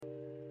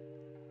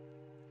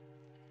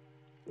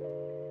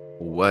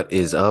What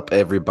is up,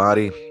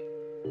 everybody?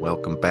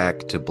 Welcome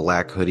back to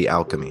Black Hoodie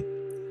Alchemy.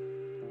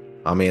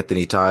 I'm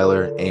Anthony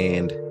Tyler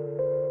and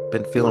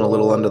been feeling a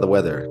little under the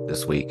weather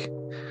this week.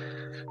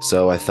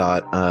 So I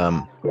thought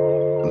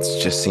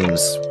it just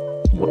seems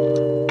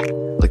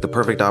like the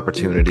perfect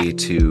opportunity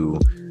to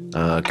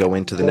go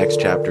into the next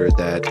chapter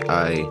that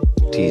I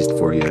teased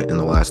for you in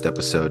the last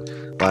episode.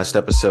 Last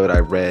episode, I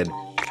read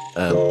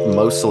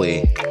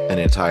mostly an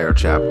entire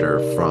chapter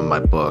from my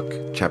book,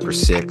 chapter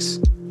 6,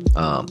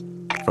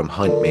 from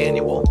Hunt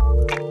Manual,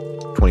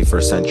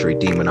 21st Century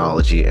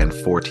Demonology and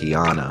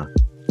Fortiana.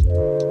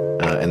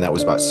 And that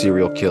was about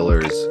serial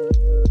killers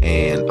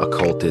and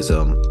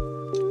occultism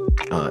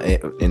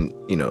and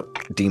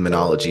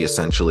demonology,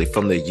 essentially,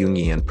 from the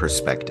Jungian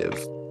perspective.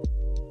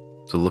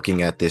 So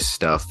looking at this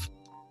stuff,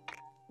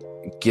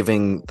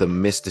 giving the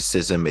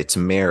mysticism its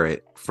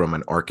merit from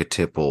an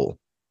archetypal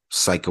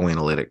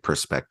psychoanalytic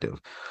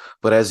perspective.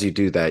 But as you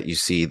do that, you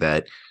see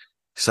that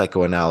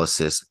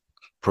psychoanalysis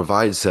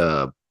provides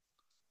a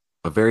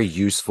very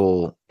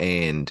useful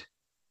and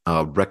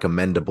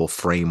recommendable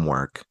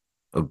framework,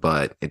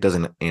 but it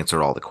doesn't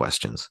answer all the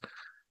questions.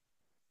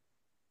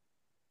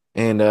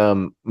 And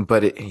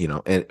but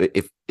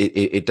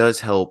it does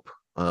help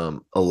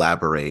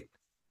elaborate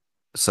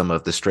some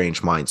of the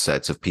strange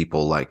mindsets of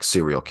people like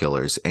serial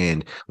killers.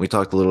 And we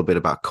talked a little bit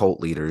about cult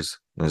leaders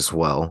as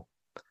well.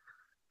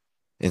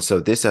 And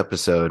so this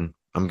episode,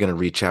 I'm going to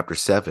read chapter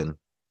 7,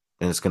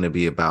 and it's going to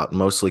be about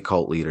mostly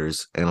cult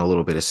leaders and a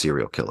little bit of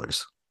serial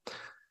killers.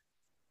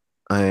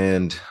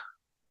 And,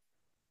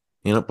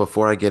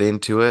 before I get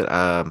into it,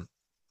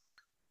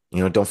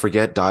 don't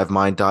forget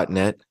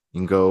divemind.net. You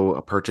can go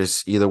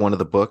purchase either one of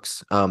the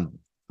books.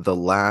 The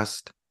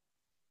last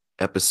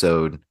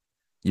episode,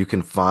 you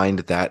can find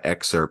that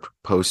excerpt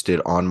posted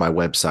on my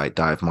website,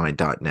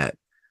 divemind.net.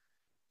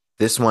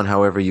 This one,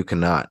 however, you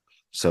cannot.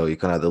 So you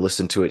can either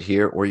listen to it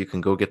here or you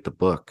can go get the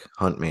book,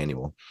 Hunt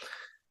Manual.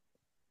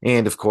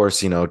 And of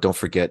course, don't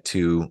forget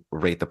to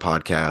rate the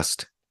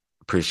podcast.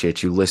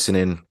 Appreciate you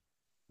listening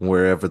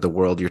wherever the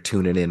world you're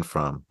tuning in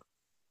from.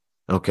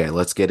 Okay,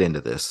 let's get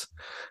into this.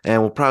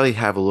 And we'll probably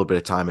have a little bit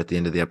of time at the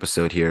end of the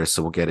episode here,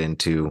 so we'll get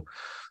into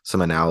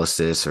some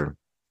analysis or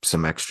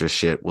some extra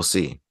shit. We'll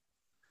see.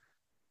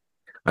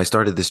 I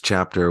started this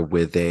chapter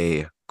with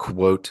a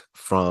quote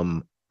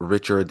from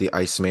Richard the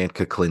Iceman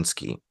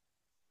Kuklinski.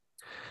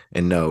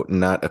 And no,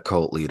 not a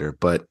cult leader,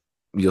 but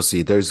you'll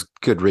see there's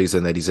good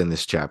reason that he's in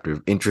this chapter.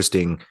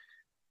 Interesting,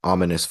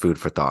 ominous food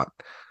for thought.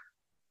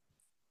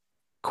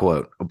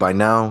 Quote, "By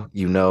now,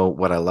 you know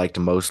what I liked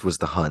most was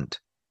the hunt,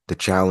 the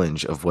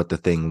challenge of what the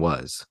thing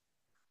was.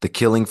 The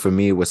killing for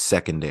me was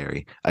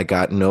secondary. I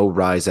got no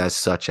rise as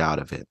such out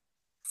of it,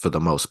 for the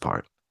most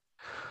part.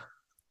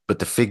 But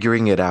the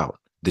figuring it out,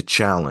 the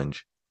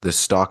challenge, the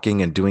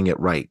stalking and doing it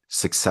right,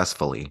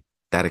 successfully,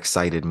 that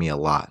excited me a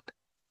lot.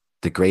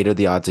 The greater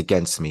the odds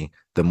against me,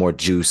 the more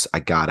juice I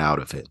got out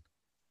of it."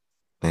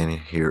 And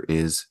here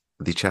is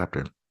the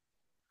chapter.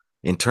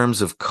 "In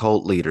terms of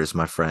cult leaders,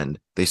 my friend,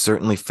 they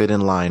certainly fit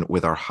in line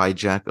with our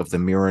hijack of the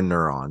mirror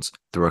neurons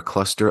through a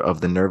cluster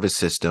of the nervous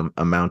system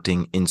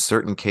amounting, in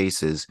certain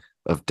cases,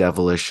 of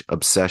devilish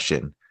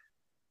obsession.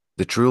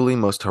 The truly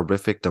most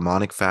horrific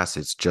demonic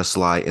facets just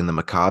lie in the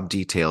macabre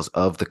details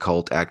of the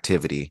cult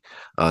activity,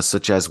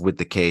 such as with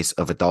the case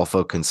of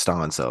Adolfo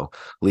Constanzo,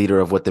 leader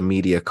of what the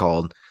media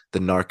called the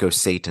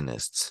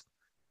narco-Satanists.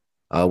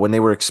 When they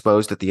were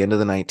exposed at the end of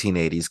the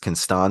 1980s,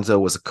 Constanzo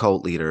was a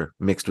cult leader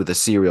mixed with a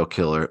serial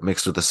killer,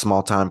 mixed with a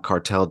small-time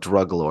cartel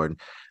drug lord,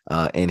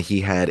 and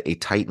he had a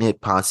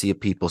tight-knit posse of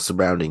people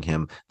surrounding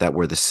him that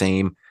were the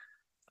same,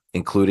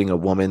 including a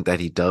woman that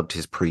he dubbed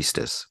his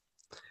priestess.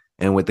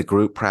 And with the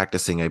group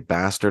practicing a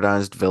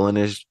bastardized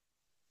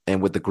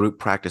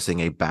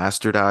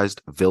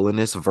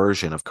villainous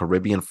version of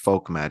Caribbean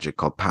folk magic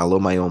called Palo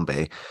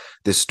Mayombe,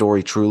 this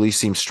story truly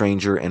seems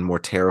stranger and more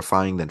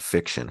terrifying than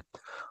fiction.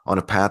 On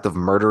a path of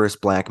murderous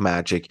black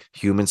magic,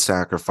 human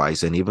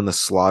sacrifice, and even the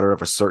slaughter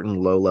of a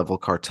certain low-level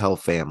cartel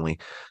family,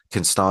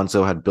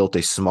 Constanzo had built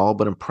a small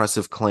but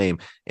impressive claim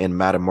in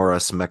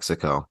Matamoros,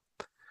 Mexico.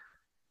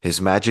 His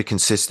magic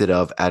consisted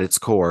of, at its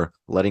core,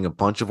 letting a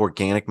bunch of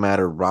organic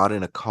matter rot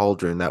in a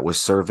cauldron that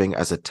was serving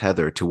as a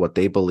tether to what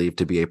they believed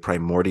to be a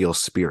primordial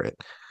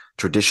spirit.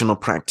 Traditional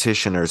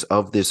practitioners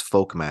of this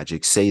folk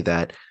magic say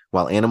that,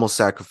 while animal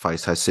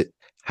sacrifice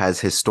has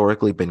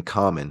historically been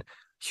common,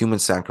 human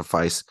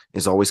sacrifice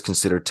is always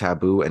considered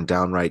taboo and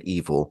downright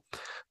evil.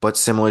 But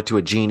similar to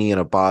a genie in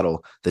a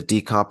bottle, the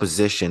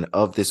decomposition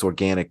of this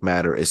organic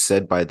matter is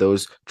said by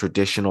those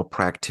traditional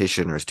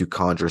practitioners to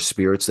conjure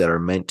spirits that are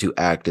meant to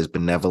act as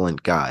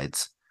benevolent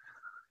guides.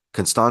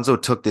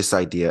 Constanzo took this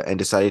idea and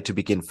decided to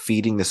begin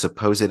feeding the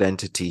supposed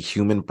entity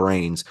human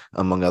brains,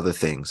 among other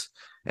things.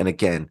 And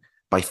again,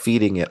 by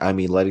feeding it, I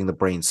mean letting the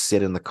brains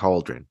sit in the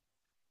cauldron.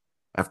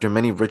 After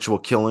many ritual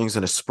killings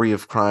and a spree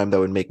of crime that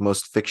would make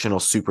most fictional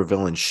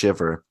supervillains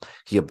shiver,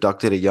 he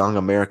abducted a young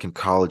American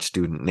college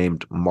student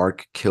named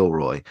Mark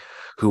Kilroy,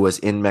 who was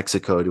in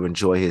Mexico to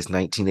enjoy his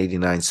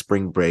 1989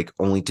 spring break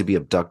only to be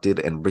abducted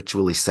and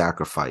ritually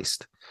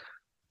sacrificed.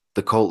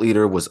 The cult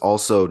leader was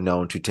also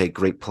known to take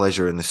great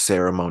pleasure in the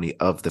ceremony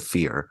of the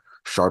fear,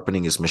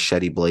 sharpening his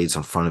machete blades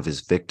in front of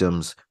his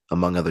victims,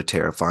 among other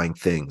terrifying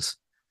things.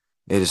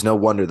 It is no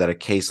wonder that a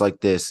case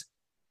like this,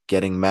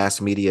 getting mass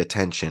media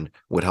attention,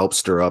 would help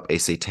stir up a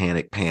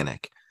satanic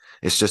panic.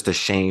 It's just a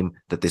shame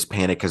that this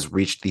panic has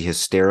reached the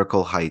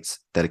hysterical heights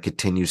that it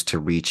continues to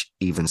reach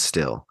even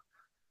still.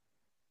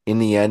 In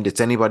the end,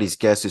 it's anybody's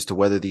guess as to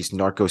whether these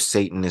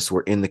narco-Satanists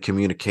were in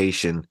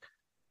communication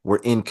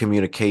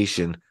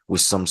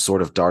with some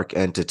sort of dark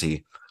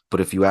entity.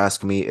 But if you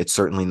ask me, it's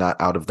certainly not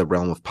out of the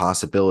realm of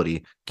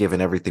possibility,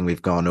 given everything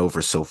we've gone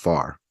over so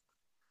far.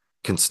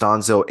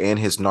 Constanzo and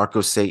his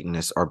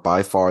narco-Satanists are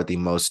by far the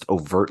most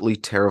overtly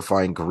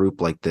terrifying group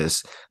like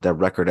this that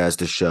record has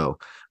to show.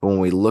 But when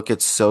we look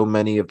at so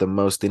many of the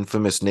most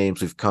infamous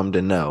names we've come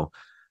to know,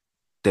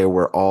 they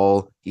were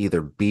all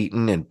either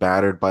beaten and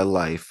battered by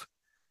life,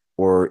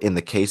 or in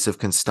the case of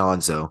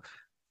Constanzo,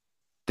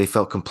 they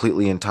felt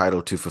completely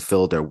entitled to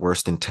fulfill their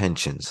worst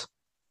intentions.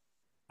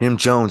 Jim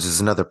Jones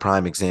is another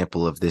prime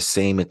example of this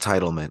same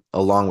entitlement,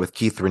 along with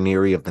Keith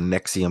Raniere of the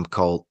Nexium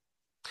cult,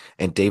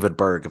 and David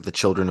Berg of the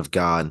Children of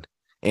God,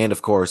 and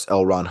of course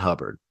L. Ron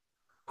Hubbard,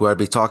 who I'd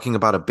be talking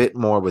about a bit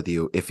more with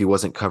you if he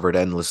wasn't covered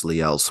endlessly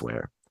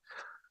elsewhere.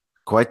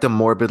 Quite the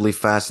morbidly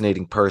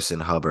fascinating person,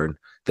 Hubbard.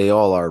 They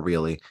all are,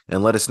 really.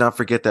 And let us not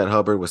forget that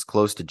Hubbard was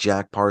close to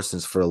Jack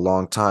Parsons for a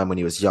long time when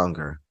he was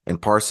younger.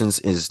 And Parsons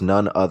is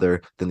none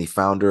other than the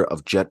founder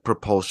of Jet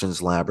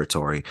Propulsion's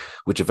laboratory,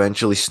 which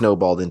eventually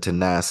snowballed into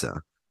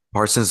NASA.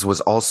 Parsons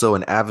was also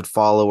an avid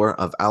follower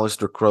of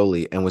Aleister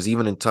Crowley and was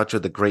even in touch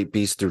with the Great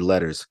Beast through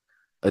letters.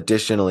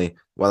 Additionally,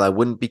 while I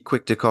wouldn't be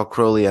quick to call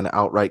Crowley an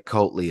outright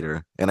cult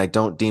leader, and I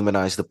don't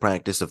demonize the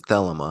practice of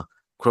Thelema,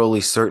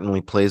 Crowley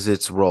certainly plays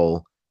its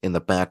role in the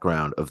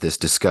background of this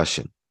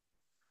discussion.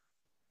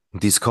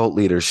 These cult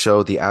leaders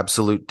show the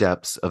absolute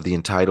depths of the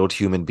entitled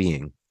human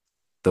being,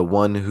 the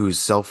one whose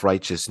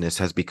self-righteousness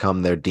has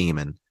become their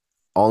demon.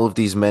 All of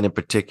these men in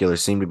particular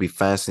seem to be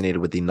fascinated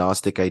with the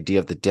Gnostic idea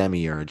of the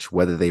demiurge,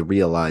 whether they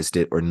realized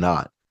it or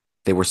not.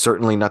 They were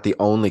certainly not the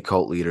only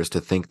cult leaders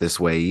to think this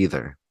way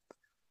either.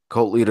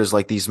 Cult leaders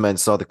like these men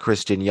saw the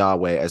Christian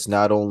Yahweh as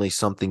not only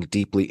something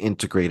deeply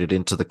integrated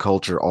into the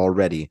culture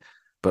already,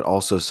 but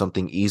also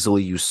something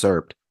easily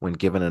usurped when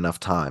given enough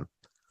time.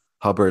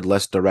 Hubbard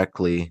less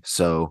directly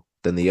so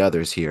than the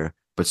others here,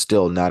 but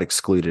still not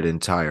excluded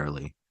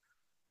entirely.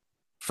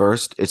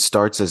 First, it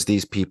starts as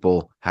these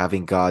people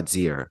having God's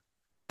ear.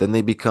 Then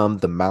they become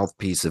the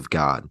mouthpiece of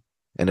God,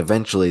 and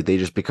eventually they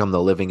just become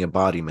the living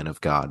embodiment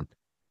of God.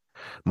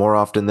 More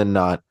often than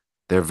not,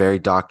 their very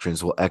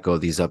doctrines will echo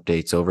these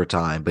updates over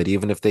time, but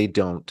even if they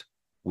don't,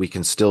 we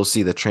can still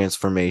see the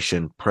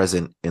transformation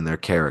present in their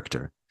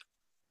character.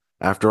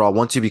 After all,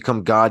 once you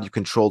become God, you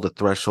control the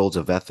thresholds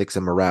of ethics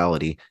and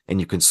morality, and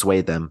you can sway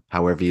them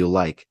however you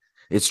like.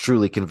 It's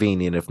truly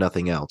convenient, if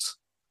nothing else.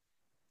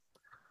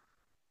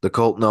 The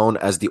cult known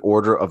as the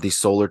Order of the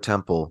Solar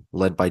Temple,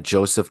 led by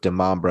Joseph de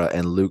Mambra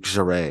and Luc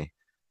Jouret,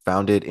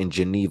 founded in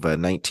Geneva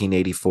in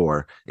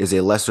 1984, is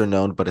a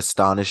lesser-known but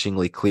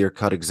astonishingly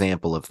clear-cut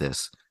example of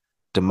this.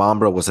 De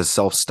Mambra was a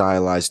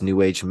self-stylized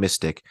New Age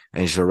mystic,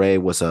 and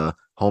Jouret was a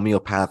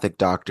homeopathic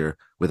doctor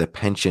with a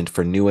penchant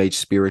for New Age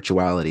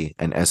spirituality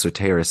and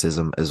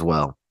esotericism as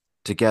well.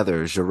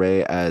 Together,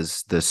 Jouret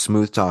as the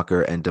smooth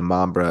talker and de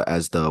Mambra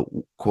as the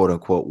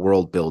quote-unquote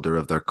world builder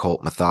of their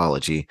cult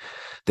mythology,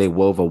 they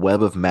wove a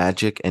web of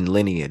magic and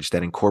lineage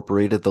that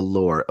incorporated the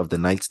lore of the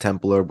Knights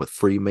Templar with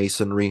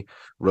Freemasonry,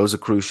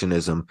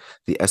 Rosicrucianism,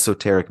 the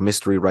esoteric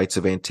mystery rites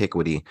of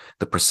antiquity,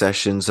 the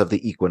processions of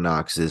the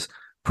equinoxes,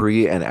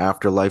 pre- and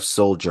afterlife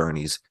soul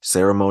journeys,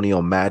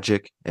 ceremonial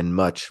magic, and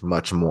much,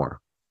 much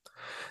more.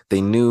 They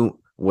knew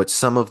what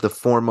some of the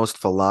foremost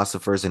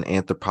philosophers and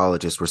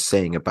anthropologists were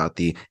saying about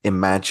the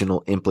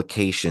imaginal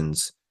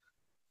implications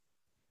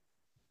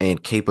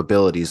and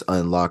capabilities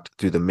unlocked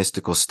through the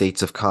mystical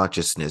states of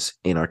consciousness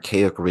in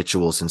archaic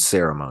rituals and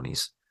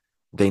ceremonies.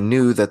 They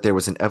knew that there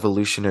was an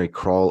evolutionary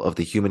crawl of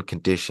the human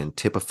condition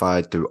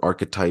typified through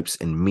archetypes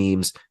and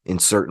memes in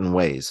certain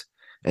ways,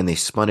 and they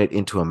spun it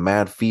into a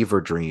mad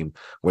fever dream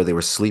where they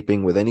were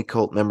sleeping with any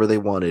cult member they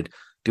wanted,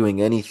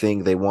 doing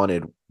anything they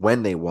wanted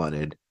when they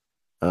wanted,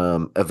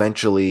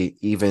 eventually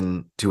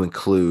even to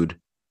include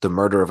the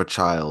murder of a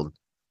child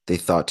they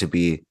thought to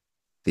be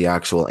the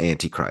actual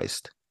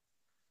Antichrist.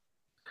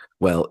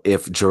 Well,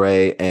 if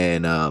Jouret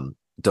and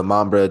de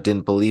Mambra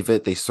didn't believe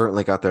it, they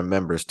certainly got their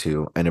members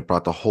to, and it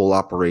brought the whole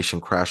operation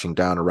crashing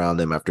down around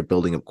them after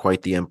building up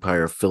quite the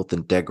empire of filth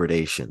and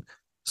degradation,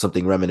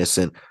 something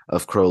reminiscent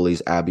of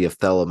Crowley's Abbey of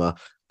Thelema,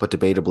 but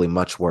debatably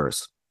much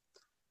worse.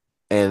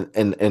 And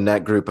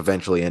that group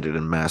eventually ended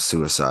in mass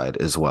suicide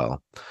as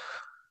well.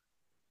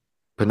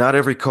 But not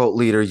every cult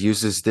leader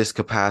uses this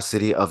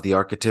capacity of the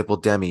archetypal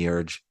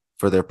demiurge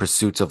for their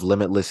pursuits of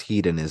limitless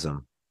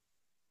hedonism.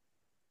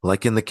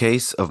 Like in the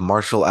case of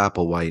Marshall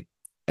Applewhite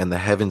and the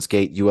Heaven's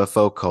Gate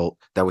UFO cult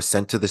that was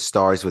sent to the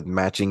stars with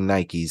matching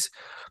Nikes,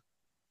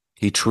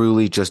 he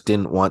truly just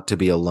didn't want to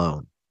be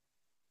alone.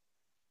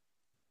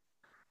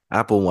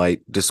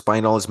 Applewhite,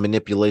 despite all his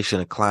manipulation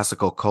and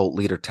classical cult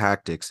leader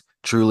tactics,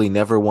 truly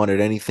never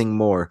wanted anything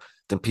more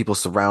than people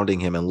surrounding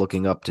him and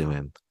looking up to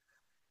him.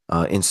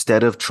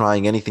 Instead of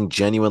trying anything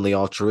genuinely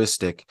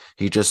altruistic,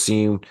 he just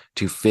seemed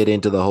to fit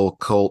into the whole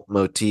cult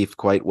motif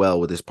quite well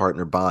with his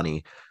partner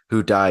Bonnie,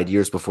 who died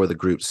years before the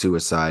group's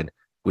suicide,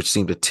 which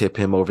seemed to tip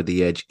him over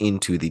the edge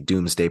into the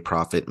doomsday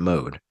prophet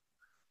mode.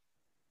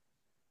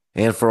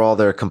 And for all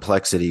their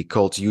complexity,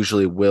 cults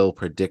usually will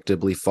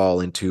predictably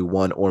fall into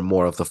one or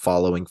more of the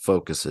following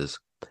focuses: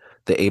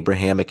 the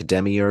Abrahamic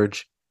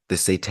demiurge, the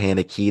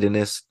satanic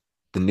hedonist,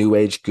 the New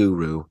Age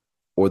guru,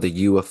 or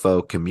the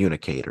UFO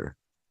communicator,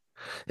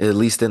 at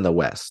least in the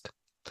West.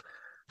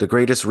 The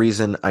greatest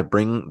reason I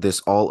bring this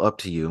all up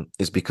to you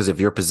is because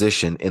of your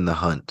position in the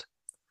hunt.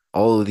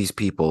 All of these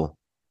people,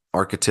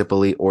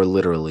 archetypally or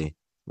literally,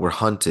 were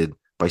hunted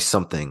by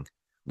something,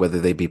 whether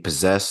they be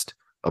possessed,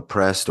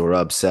 oppressed, or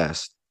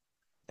obsessed,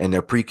 and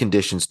their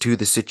preconditions to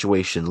the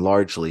situation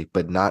largely,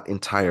 but not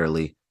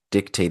entirely,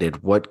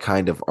 dictated what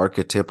kind of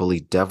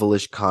archetypally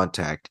devilish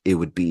contact it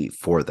would be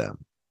for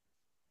them.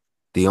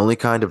 The only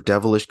kind of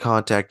devilish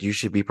contact you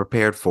should be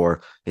prepared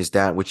for is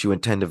that which you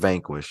intend to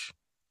vanquish.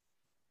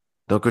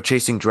 Don't go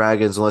chasing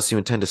dragons unless you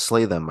intend to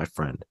slay them, my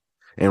friend.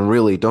 And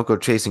really, don't go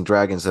chasing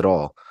dragons at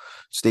all.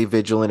 Stay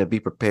vigilant and be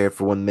prepared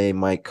for when they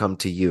might come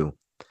to you,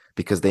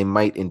 because they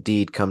might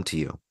indeed come to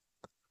you.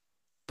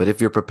 But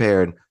if you're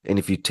prepared, and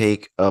if you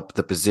take up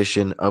the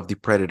position of the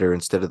predator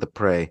instead of the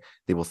prey,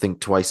 they will think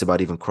twice about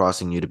even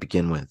crossing you to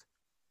begin with.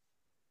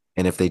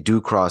 And if they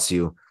do cross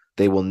you,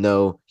 they will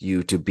know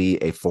you to be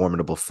a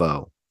formidable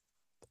foe.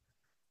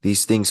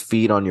 These things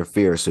feed on your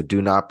fear, so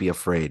do not be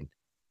afraid.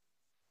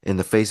 In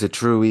the face of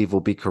true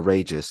evil, be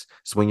courageous.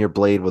 Swing your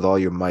blade with all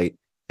your might,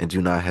 and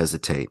do not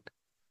hesitate.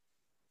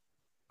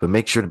 But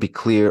make sure to be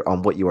clear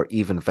on what you are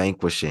even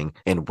vanquishing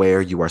and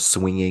where you are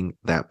swinging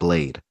that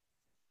blade.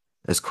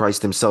 As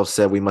Christ himself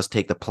said, we must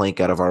take the plank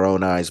out of our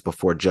own eyes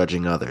before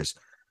judging others.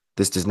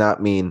 This does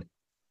not mean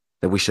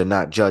that we should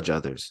not judge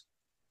others,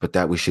 but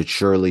that we should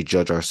surely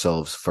judge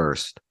ourselves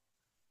first.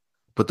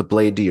 Put the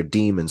blade to your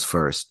demons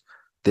first.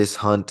 This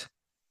hunt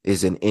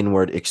is an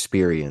inward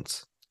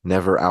experience,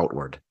 never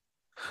outward.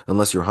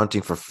 Unless you're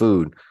hunting for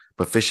food,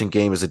 but fish and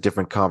game is a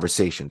different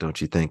conversation,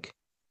 don't you think?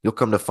 You'll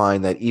come to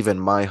find that even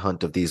my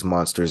hunt of these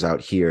monsters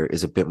out here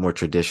is a bit more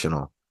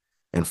traditional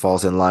and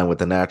falls in line with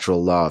the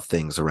natural law of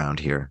things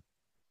around here.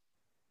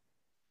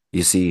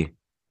 You see,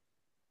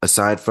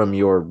 aside from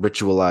your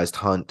ritualized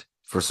hunt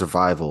for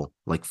survival,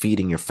 like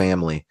feeding your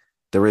family,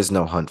 there is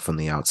no hunt from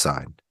the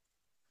outside.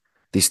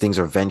 These things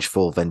are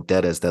vengeful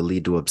vendettas that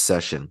lead to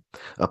obsession,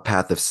 a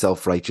path of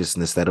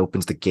self-righteousness that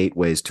opens the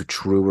gateways to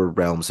truer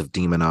realms of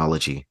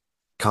demonology.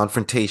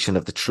 Confrontation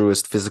of the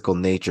truest physical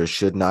nature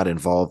should not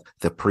involve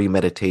the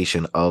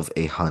premeditation of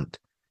a hunt.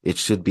 It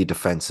should be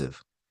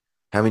defensive.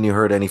 Haven't you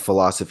heard any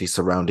philosophy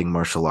surrounding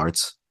martial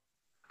arts?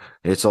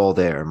 It's all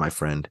there, my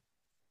friend.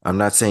 I'm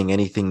not saying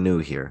anything new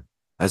here.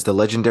 As the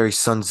legendary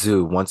Sun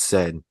Tzu once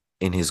said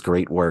in his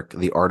great work,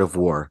 The Art of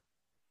War,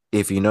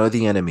 if you know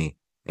the enemy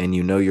and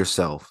you know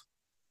yourself,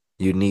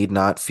 you need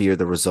not fear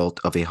the result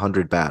of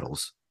 100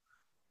 battles.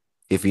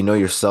 If you know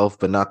yourself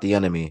but not the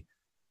enemy,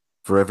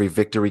 for every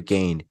victory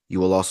gained, you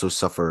will also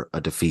suffer a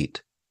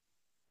defeat.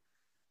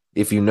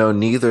 If you know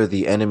neither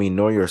the enemy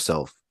nor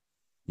yourself,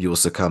 you will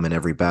succumb in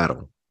every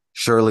battle.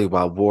 Surely,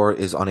 while war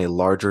is on a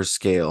larger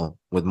scale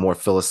with more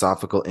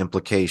philosophical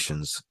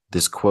implications,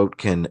 this quote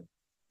can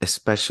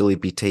especially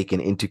be taken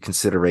into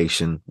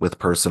consideration with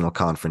personal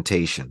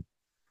confrontation.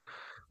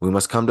 We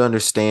must come to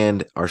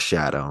understand our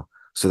shadow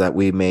so that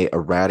we may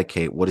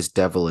eradicate what is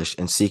devilish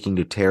and seeking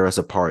to tear us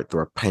apart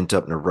through our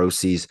pent-up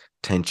neuroses,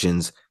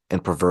 tensions,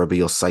 and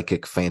proverbial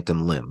psychic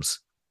phantom limbs.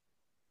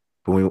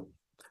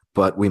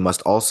 But we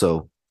must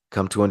also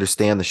come to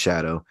understand the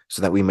shadow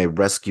so that we may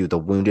rescue the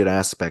wounded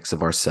aspects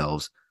of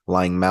ourselves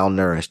lying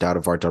malnourished out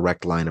of our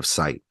direct line of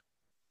sight.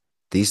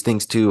 These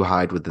things too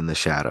hide within the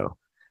shadow,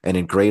 and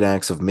in great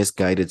acts of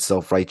misguided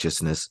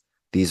self-righteousness,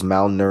 these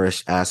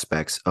malnourished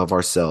aspects of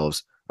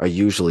ourselves are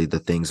usually the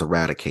things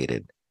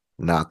eradicated,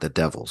 not the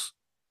devils.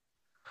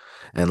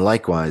 And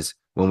likewise,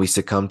 when we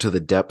succumb to the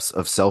depths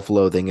of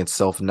self-loathing and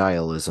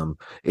self-nihilism,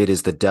 it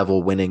is the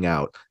devil winning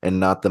out and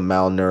not the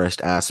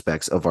malnourished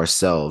aspects of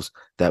ourselves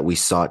that we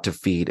sought to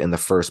feed in the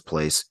first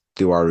place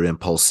through our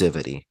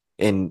impulsivity.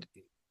 And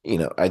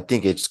I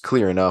think it's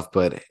clear enough,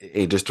 but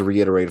just to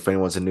reiterate, if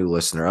anyone's a new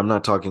listener, I'm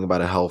not talking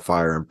about a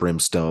hellfire and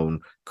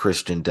brimstone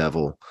Christian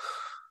devil.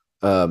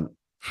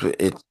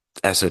 It's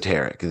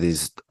esoteric.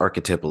 These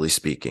archetypally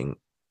speaking,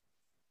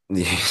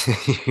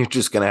 you're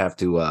just gonna have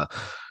to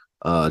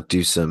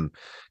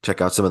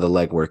check out some of the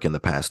legwork in the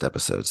past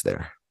episodes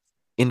there.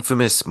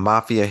 Infamous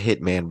mafia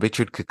hitman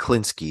Richard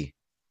Kuklinski,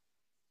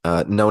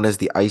 known as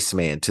the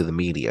Iceman to the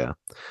media,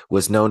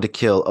 was known to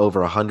kill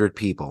over 100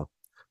 people.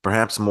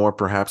 Perhaps more,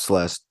 perhaps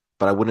less,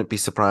 but I wouldn't be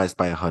surprised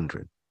by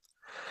 100.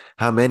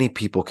 How many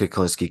people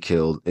Kuklinski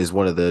killed is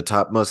one of the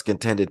top most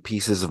contended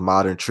pieces of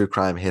modern true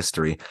crime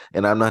history,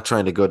 and I'm not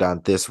trying to go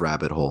down this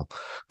rabbit hole,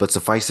 but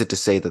suffice it to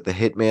say that the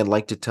hitman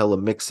liked to tell a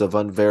mix of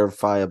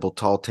unverifiable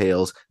tall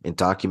tales and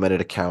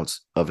documented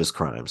accounts of his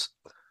crimes.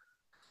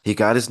 He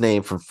got his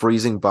name from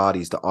freezing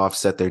bodies to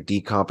offset their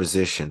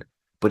decomposition,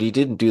 but he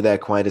didn't do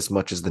that quite as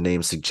much as the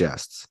name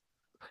suggests.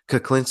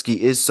 Kuklinski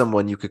is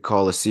someone you could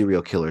call a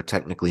serial killer,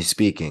 technically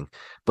speaking,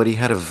 but he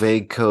had a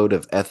vague code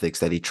of ethics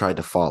that he tried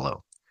to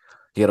follow.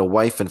 He had a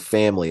wife and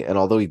family, and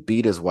although he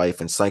beat his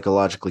wife and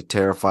psychologically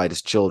terrified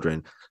his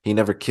children, he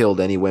never killed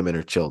any women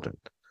or children.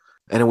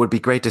 And it would be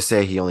great to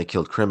say he only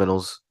killed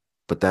criminals,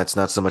 but that's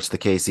not so much the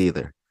case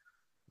either.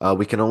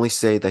 We can only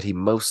say that he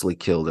mostly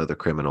killed other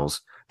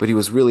criminals, but he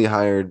was really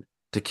hired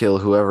to kill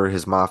whoever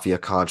his mafia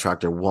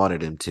contractor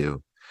wanted him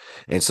to.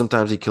 And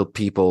sometimes he killed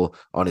people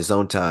on his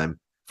own time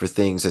for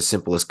things as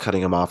simple as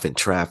cutting them off in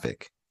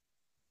traffic.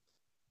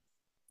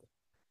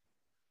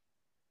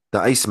 The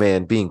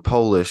Iceman, being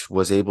Polish,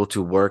 was able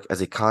to work as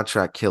a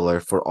contract killer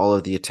for all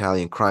of the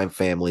Italian crime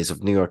families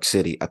of New York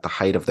City at the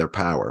height of their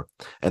power,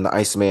 and the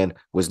Iceman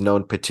was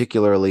known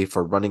particularly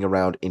for running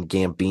around in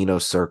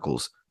Gambino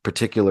circles,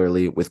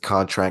 particularly with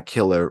contract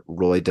killer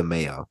Roy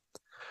DeMeo,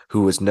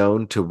 who was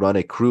known to run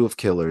a crew of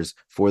killers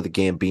for the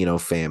Gambino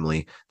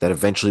family that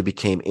eventually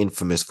became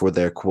infamous for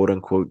their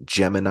quote-unquote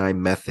Gemini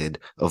method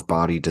of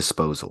body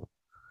disposal.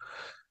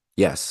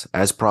 Yes,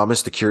 as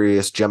promised, the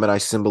curious Gemini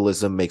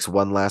symbolism makes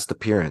one last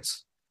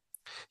appearance.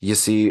 You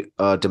see,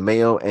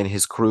 DeMeo and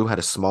his crew had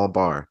a small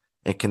bar,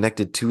 and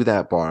connected to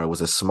that bar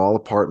was a small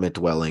apartment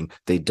dwelling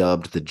they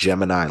dubbed the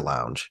Gemini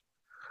Lounge,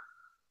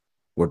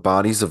 where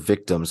bodies of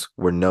victims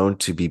were known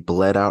to be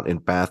bled out in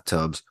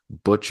bathtubs,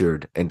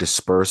 butchered, and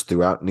dispersed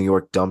throughout New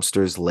York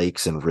dumpsters,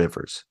 lakes, and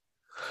rivers.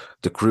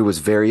 The crew was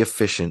very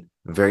efficient,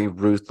 very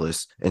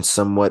ruthless, and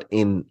somewhat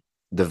in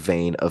the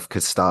vein of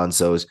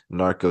Costanzo's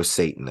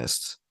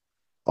narco-Satanists.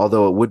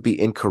 Although it would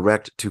be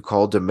incorrect to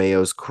call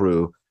DeMeo's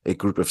crew a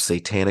group of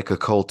satanic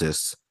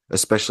occultists,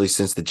 especially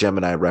since the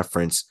Gemini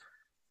reference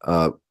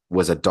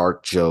was a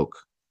dark joke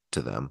to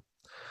them.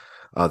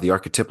 The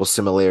archetypal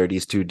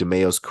similarities to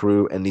DeMeo's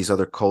crew and these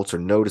other cults are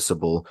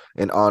noticeable,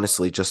 and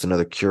honestly just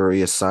another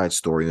curious side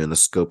story in the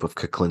scope of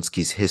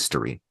Kuklinski's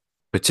history.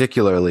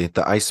 Particularly,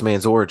 the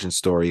Iceman's origin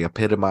story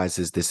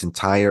epitomizes this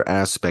entire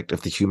aspect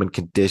of the human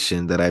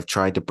condition that I've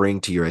tried to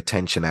bring to your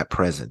attention at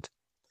present.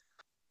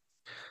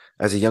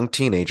 As a young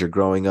teenager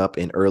growing up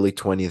in early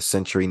 20th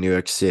century New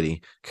York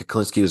City,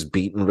 Kuklinski was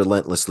beaten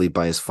relentlessly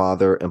by his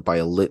father and by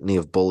a litany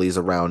of bullies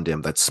around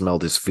him that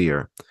smelled his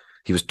fear.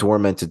 He was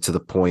tormented to the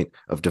point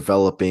of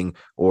developing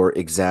or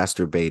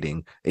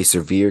exacerbating a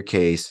severe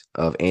case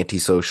of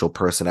antisocial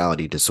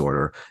personality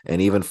disorder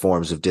and even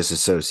forms of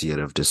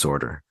dissociative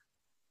disorder.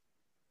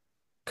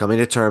 Coming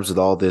to terms with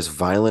all this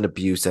violent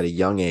abuse at a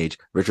young age,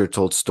 Richard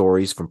told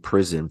stories from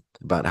prison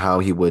about how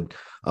he would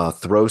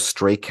throw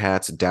stray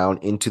cats down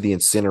into the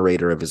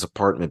incinerator of his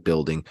apartment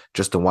building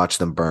just to watch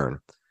them burn.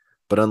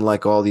 But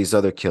unlike all these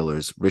other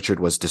killers, Richard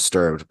was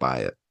disturbed by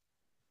it.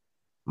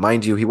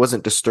 Mind you, he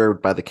wasn't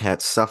disturbed by the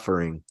cat's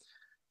suffering,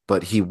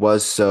 but he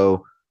was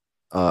so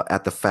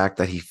at the fact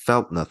that he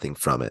felt nothing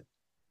from it.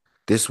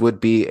 This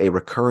would be a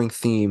recurring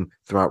theme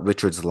throughout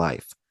Richard's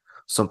life,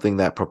 something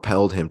that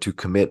propelled him to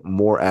commit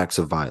more acts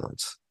of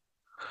violence.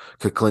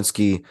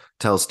 Kuklinski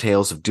tells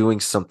tales of doing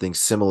something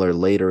similar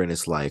later in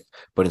his life,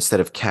 but instead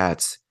of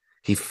cats,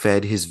 he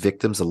fed his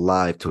victims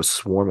alive to a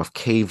swarm of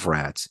cave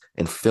rats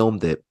and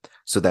filmed it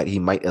so that he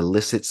might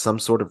elicit some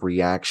sort of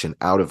reaction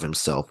out of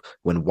himself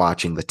when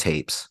watching the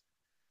tapes.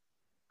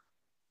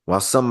 While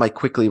some might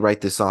quickly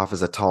write this off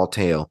as a tall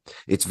tale,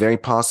 it's very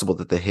possible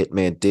that the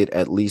hitman did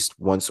at least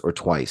once or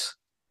twice.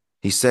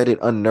 He said it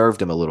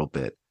unnerved him a little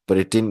bit, but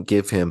it didn't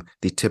give him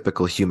the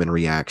typical human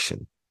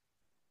reaction.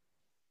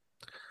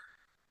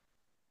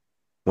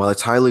 While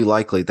it's highly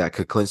likely that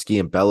Kuklinski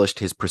embellished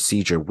his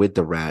procedure with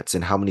the rats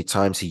and how many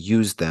times he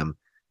used them,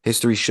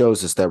 history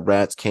shows us that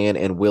rats can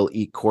and will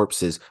eat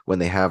corpses when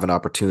they have an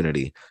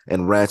opportunity,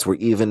 and rats were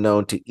even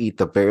known to eat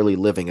the barely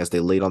living as they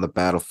laid on the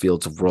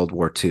battlefields of World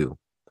War II.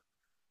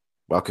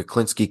 While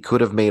Kuklinski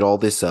could have made all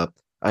this up,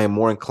 I am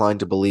more inclined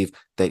to believe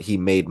that he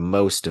made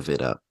most of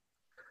it up.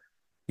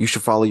 You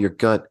should follow your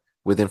gut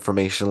with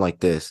information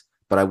like this,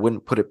 but I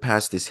wouldn't put it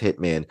past this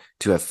hitman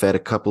to have fed a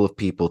couple of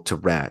people to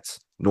rats,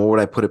 nor would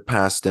I put it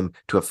past him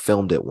to have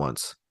filmed it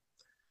once.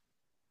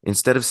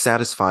 Instead of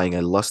satisfying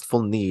a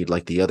lustful need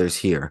like the others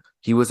here,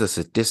 he was a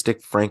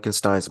sadistic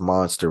Frankenstein's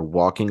monster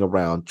walking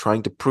around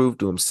trying to prove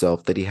to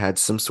himself that he had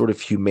some sort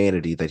of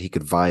humanity that he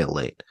could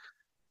violate.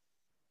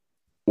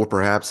 Or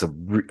perhaps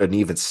an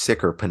even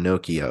sicker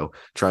Pinocchio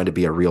trying to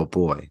be a real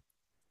boy.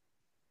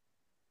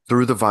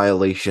 Through the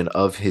violation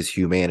of his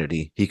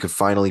humanity, he could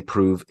finally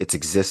prove its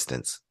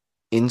existence.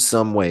 In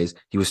some ways,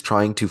 he was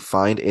trying to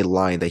find a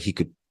line that he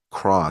could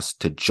cross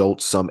to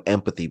jolt some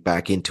empathy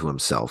back into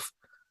himself,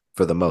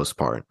 for the most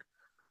part.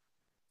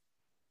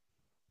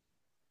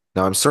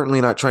 Now, I'm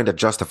certainly not trying to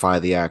justify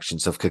the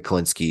actions of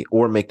Kuklinski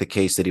or make the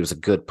case that he was a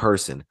good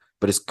person,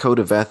 but his code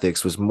of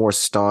ethics was more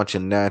staunch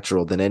and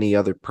natural than any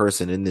other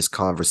person in this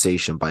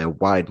conversation by a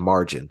wide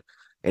margin,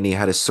 and he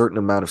had a certain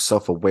amount of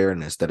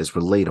self-awareness that is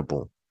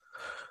relatable.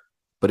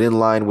 But in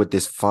line with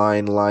this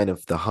fine line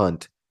of the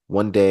hunt,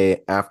 one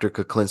day after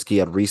Kuklinski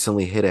had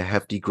recently hit a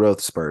hefty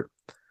growth spurt,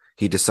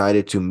 he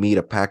decided to meet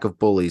a pack of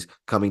bullies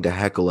coming to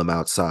heckle him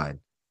outside.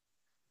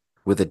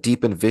 With a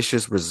deep and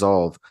vicious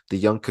resolve, the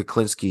young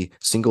Kuklinski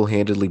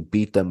single-handedly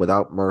beat them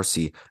without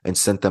mercy and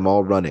sent them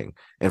all running,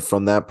 and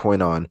from that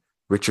point on,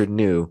 Richard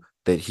knew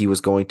that he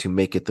was going to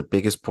make it the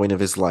biggest point of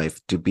his life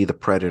to be the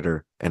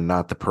predator and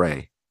not the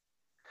prey.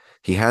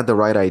 He had the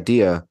right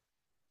idea,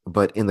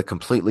 but in the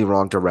completely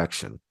wrong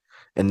direction.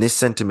 And this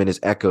sentiment is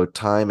echoed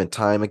time and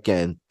time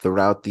again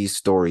throughout these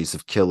stories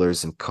of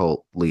killers and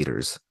cult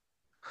leaders.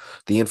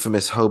 The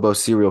infamous hobo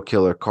serial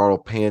killer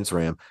Carl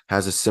Panzram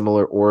has a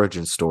similar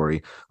origin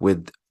story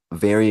with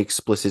very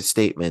explicit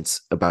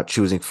statements about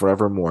choosing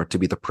forevermore to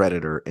be the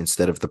predator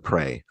instead of the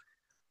prey.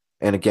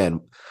 And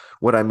again,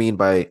 what I mean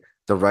by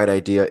the right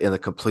idea in the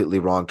completely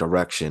wrong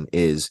direction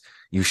is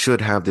you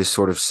should have this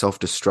sort of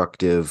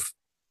self-destructive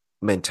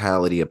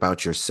mentality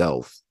about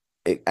yourself.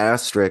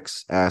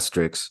 Asterisks,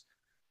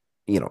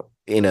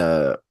 in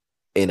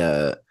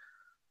a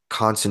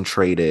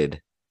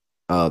concentrated,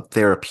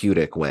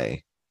 therapeutic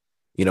way.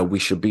 We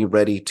should be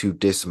ready to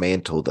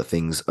dismantle the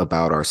things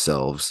about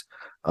ourselves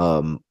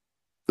when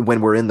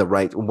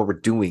we're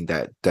doing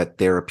that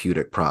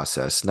therapeutic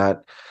process.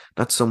 Not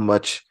so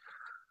much,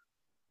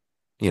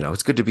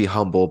 it's good to be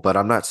humble, but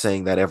I'm not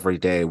saying that every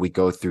day we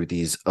go through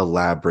these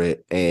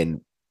elaborate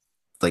and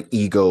like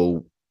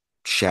ego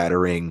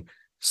shattering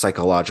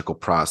psychological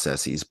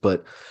processes.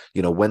 But,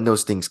 when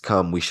those things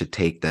come, we should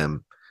take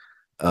them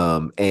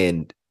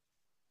and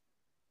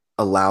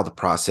allow the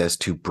process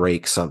to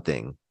break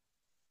something,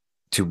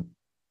 to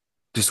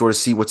sort of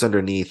see what's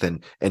underneath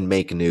and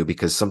make new,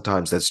 because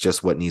sometimes that's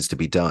just what needs to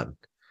be done.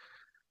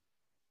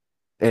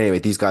 Anyway,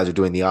 these guys are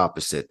doing the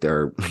opposite.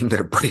 They're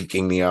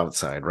breaking the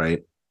outside,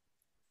 right?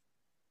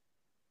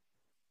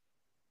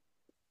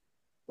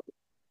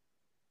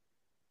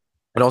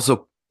 And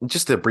also,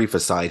 just a brief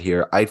aside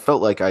here, I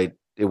felt like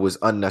it was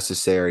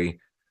unnecessary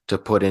to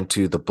put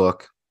into the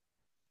book,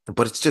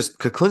 but it's just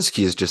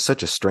Kuklinski is just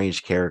such a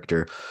strange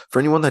character. For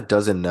anyone that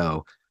doesn't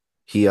know,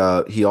 he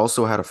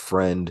also had a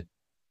friend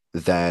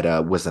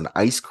that was an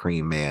ice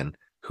cream man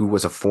who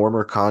was a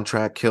former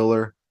contract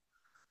killer.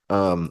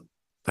 I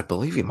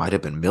believe he might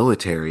have been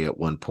military at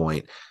one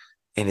point,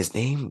 and his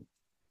name,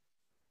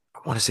 I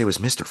want to say, was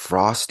Mr.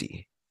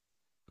 Frosty.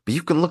 But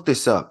you can look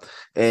this up,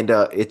 and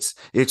it's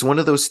one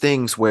of those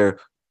things where,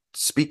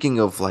 speaking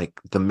of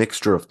like the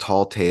mixture of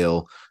tall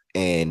tale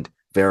and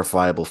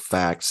verifiable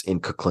facts in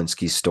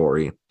Kuklinski's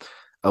story,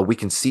 we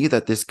can see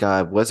that this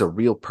guy was a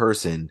real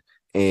person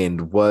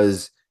and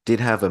did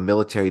have a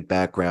military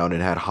background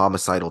and had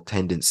homicidal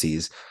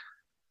tendencies.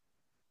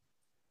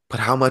 But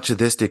how much of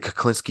this did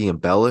Kuklinski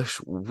embellish?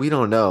 We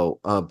don't know.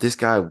 This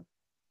guy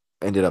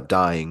ended up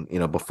dying,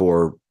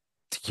 before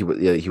he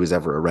was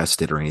ever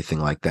arrested or anything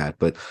like that.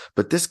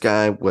 But this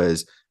guy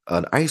was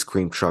an ice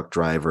cream truck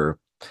driver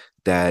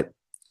that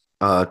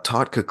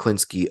taught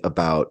Kuklinski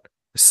about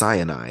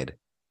cyanide.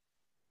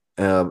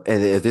 And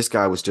this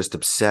guy was just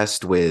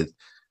obsessed with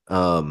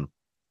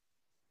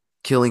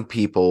killing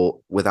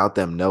people without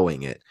them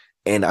knowing it.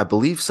 And I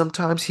believe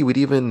sometimes he would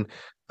even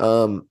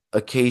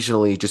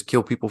occasionally just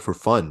kill people for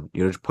fun,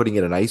 just putting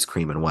it in ice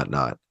cream and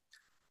whatnot.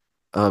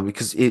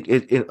 Because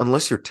it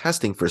unless you're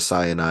testing for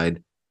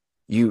cyanide,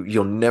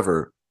 you'll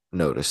never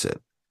notice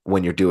it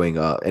when you're doing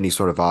any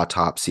sort of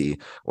autopsy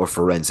or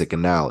forensic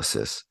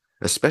analysis.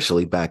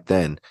 Especially back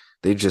then,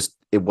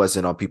 it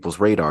wasn't on people's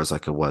radars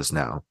like it was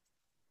now.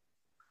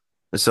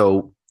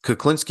 So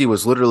Kuklinski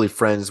was literally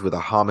friends with a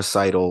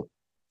homicidal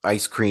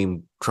ice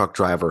cream truck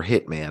driver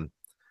hitman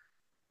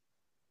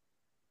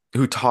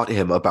who taught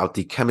him about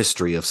the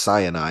chemistry of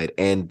cyanide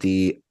and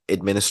the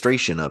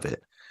administration of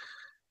it.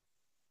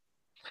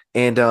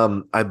 And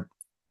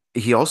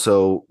he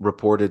also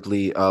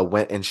reportedly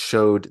went and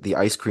showed the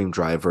ice cream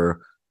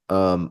driver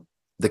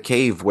the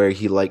cave where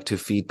he liked to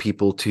feed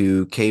people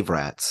to cave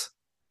rats.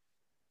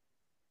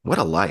 What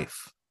a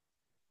life.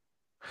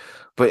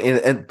 But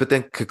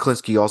then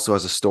Kuklinski also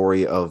has a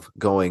story of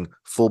going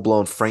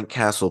full-blown Frank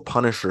Castle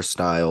Punisher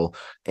style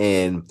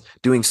and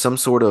doing some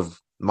sort of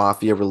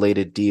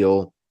mafia-related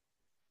deal,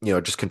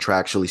 just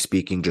contractually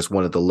speaking, just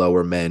one of the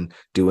lower men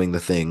doing the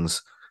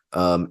things,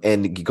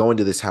 and going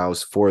to this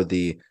house for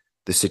the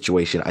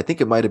situation. I think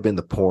it might have been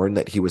the porn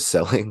that he was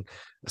selling,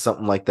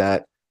 something like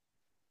that.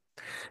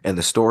 And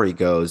the story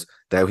goes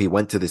that he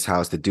went to this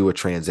house to do a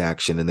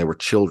transaction, and there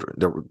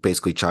were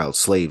basically child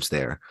slaves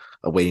there,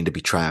 waiting to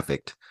be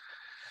trafficked.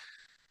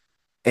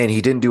 And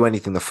he didn't do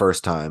anything the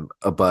first time,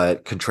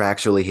 but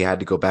contractually he had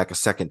to go back a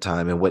second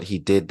time. And what he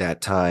did that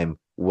time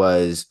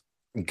was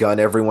gun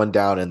everyone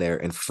down in there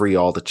and free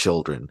all the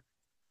children.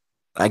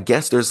 I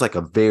guess there's like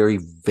a very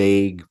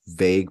vague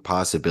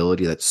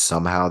possibility that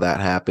somehow that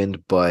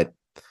happened, but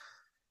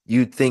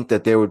you'd think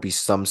that there would be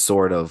some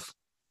sort of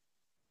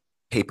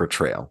paper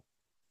trail.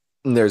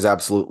 There's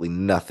absolutely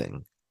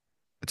nothing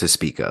to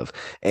speak of.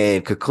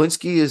 And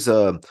Kuklinski is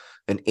an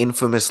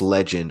infamous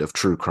legend of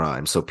true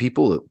crime. So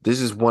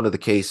this is one of the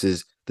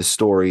cases, the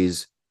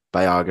stories,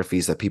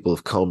 biographies that people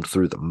have combed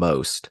through the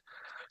most.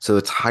 So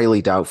it's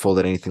highly doubtful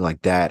that anything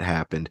like that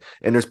happened.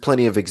 And there's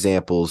plenty of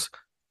examples.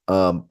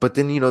 But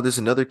then, there's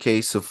another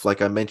case of,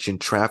 like I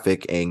mentioned,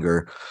 traffic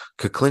anger.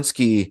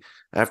 Kuklinski,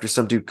 after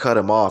some dude cut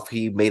him off,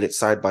 he made it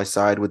side by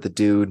side with the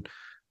dude.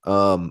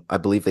 I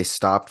believe they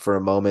stopped for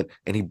a moment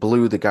and he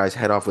blew the guy's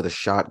head off with a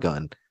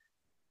shotgun.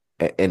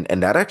 And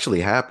that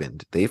actually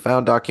happened. They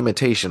found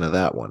documentation of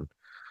that one,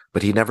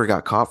 but he never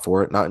got caught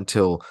for it. Not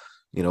until,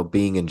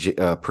 being in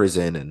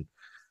prison and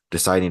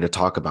deciding to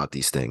talk about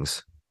these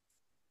things.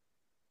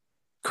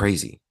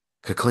 Crazy.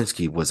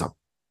 Kuklinski was a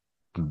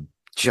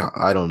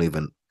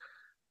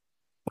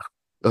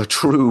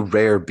true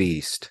rare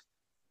beast.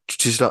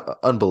 Just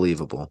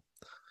unbelievable.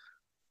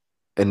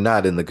 And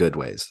not in the good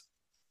ways.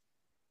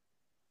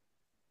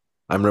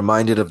 I'm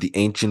reminded of the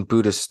ancient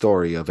Buddhist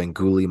story of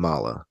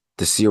Angulimala,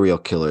 the serial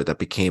killer that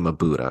became a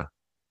Buddha.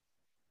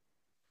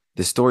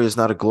 This story is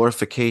not a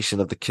glorification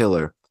of the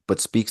killer, but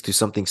speaks to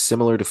something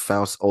similar to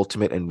Faust's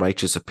ultimate and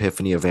righteous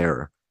epiphany of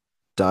error,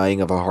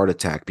 dying of a heart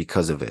attack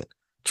because of it,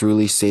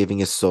 truly saving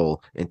his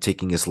soul and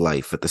taking his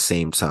life at the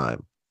same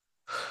time.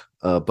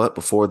 But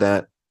before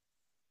that,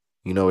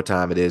 you know what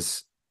time it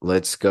is.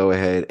 Let's go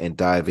ahead and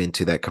dive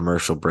into that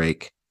commercial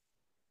break.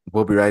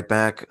 We'll be right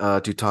back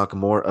to talk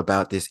more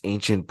about this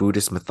ancient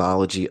Buddhist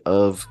mythology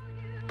of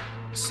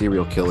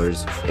serial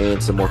killers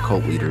and some more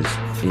cult leaders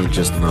in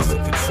just a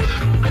moment.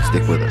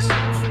 Stick with us.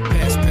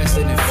 Past,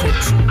 present, and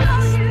future.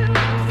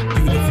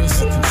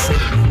 Universal control.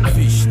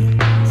 Vision.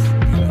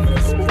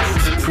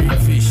 Supreme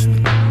vision.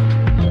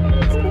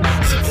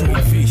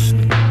 Supreme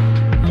vision.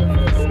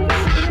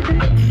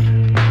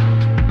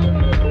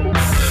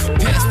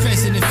 Past,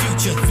 present, and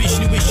future.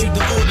 Vision who issued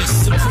the orders.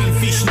 Supreme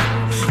vision.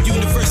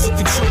 Universal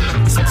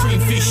controller. Supreme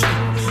vision.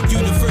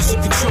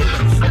 Universal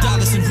controller.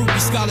 Dollars and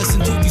rupees, scholars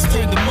and doobies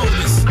turn to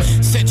motors.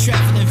 Set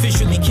traveling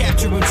visually,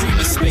 capture a dream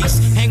of space.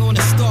 Hang on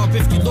a star,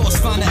 if you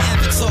lost, find an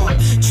avatar.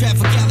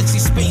 Travel galaxy,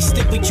 space,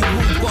 stick with your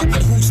moon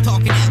bucket. Who's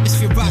talking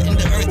atmosphere, rotting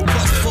the earth,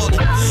 crust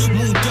falling.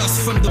 Moon dust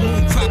from the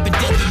moon, cropping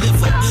deadly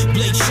liver.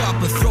 Blade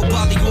sharper, throw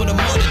volley on a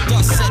mortar,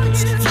 dust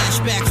settles.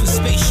 Flashbacks with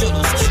space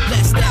shuttles.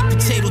 Blast that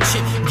potato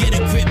chip, get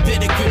a grip,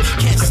 better grip.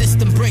 Cat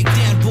system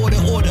breakdown, border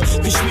order.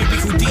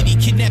 Kashmiri Houdini,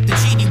 kidnap the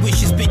genie,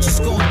 wishes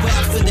bitches going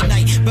wild for the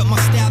night. But my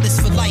style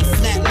is for life,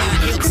 flatline,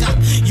 hilltop.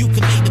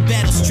 Ukulele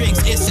battle strings,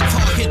 it's a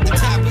tar, hit the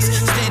toppers.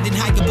 Standing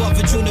high above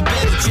a Juna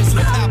battle, just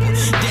with power.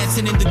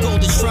 Dancing in the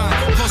golden shrine,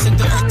 causing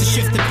the earth to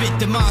shift a bit.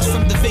 Demise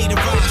from the Vader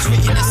rise,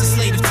 written as a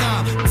slate of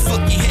time.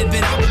 Fuck your head,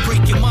 but I will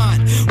break your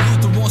mind.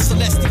 Luther on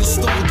celestial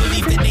storm,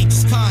 believe that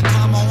nature's kind.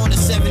 Time on a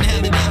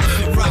seven-headed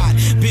elephant ride.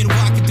 Been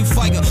walking through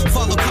fire,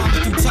 follow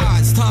comet through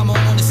tides. Time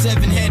on a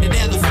seven-headed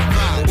elephant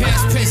ride.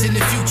 Past, present,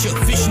 and future.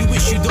 Vishnu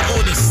issued the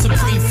orders.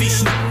 Supreme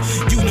Vishnu,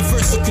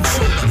 universal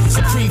controller.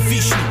 Supreme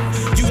Vishnu,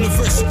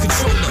 universal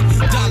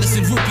controller. Dollars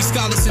and rupees,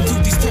 scholars and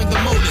doobies turn the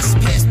motors.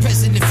 Past,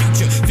 present, and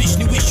future.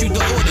 Vishnu issued the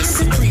orders.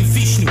 Supreme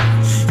Vishnu,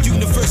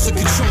 universal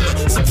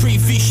controller. Supreme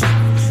Vishnu,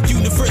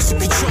 universal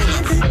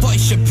controller.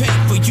 Bite your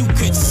paper, you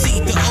could see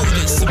the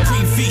odors.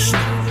 Supreme Vishnu,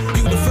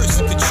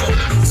 universal controller.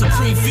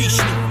 Supreme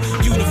Vishnu,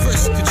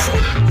 universal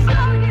controller.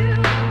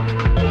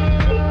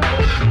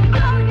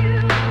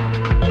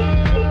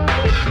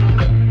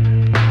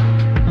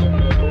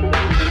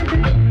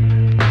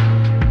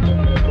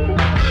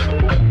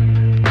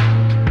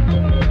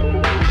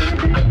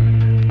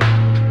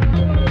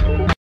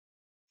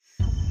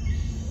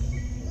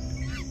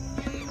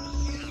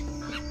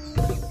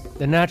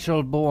 The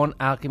Natural Born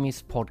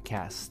Alchemist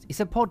podcast is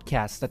a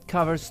podcast that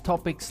covers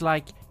topics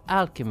like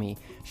alchemy,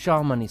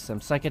 shamanism,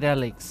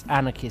 psychedelics,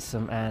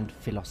 anarchism, and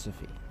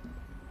philosophy.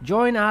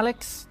 Join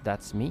Alex,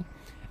 that's me,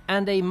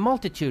 and a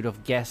multitude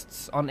of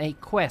guests on a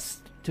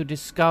quest to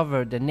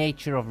discover the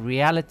nature of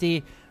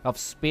reality, of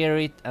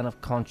spirit, and of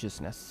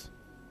consciousness.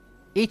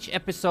 Each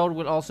episode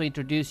will also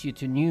introduce you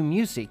to new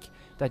music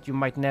that you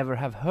might never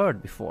have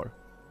heard before.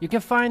 You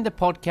can find the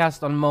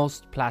podcast on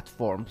most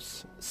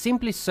platforms.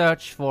 Simply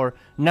search for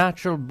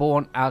Natural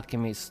Born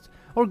Alchemist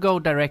or go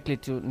directly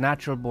to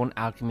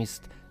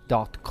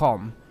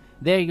naturalbornalchemist.com.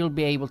 There you'll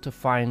be able to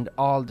find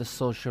all the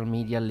social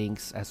media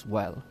links as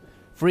well.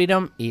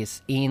 Freedom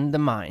is in the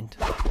mind.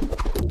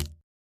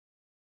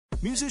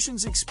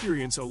 Musicians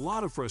experience a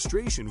lot of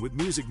frustration with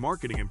music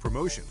marketing and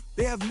promotion.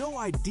 They have no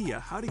idea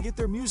how to get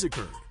their music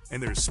heard,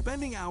 and they're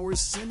spending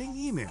hours sending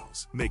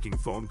emails, making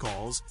phone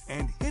calls,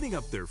 and hitting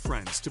up their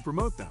friends to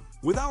promote them.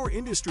 With our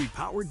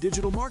industry-powered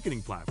digital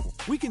marketing platform,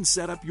 we can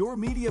set up your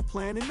media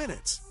plan in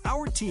minutes.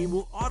 Our team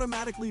will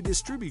automatically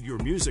distribute your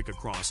music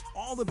across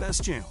all the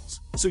best channels,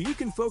 so you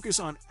can focus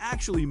on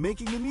actually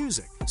making the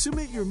music.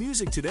 Submit your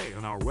music today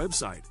on our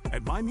website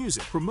at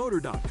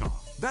mymusicpromoter.com.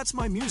 That's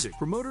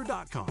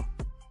mymusicpromoter.com.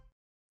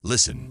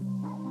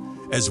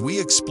 Listen, as we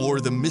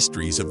explore the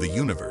mysteries of the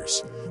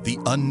universe, the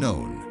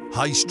unknown,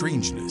 high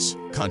strangeness,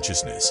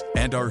 consciousness,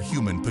 and our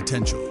human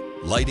potential,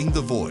 Lighting the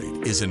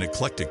Void is an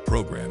eclectic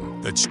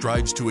program that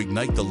strives to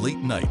ignite the late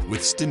night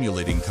with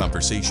stimulating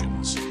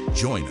conversations.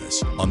 Join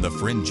us on The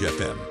Fringe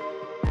FM.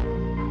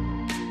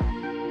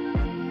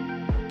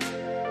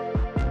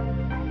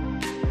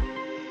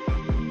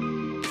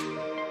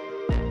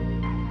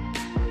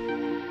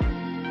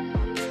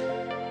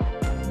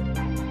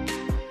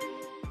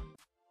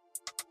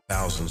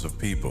 Thousands of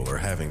people are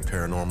having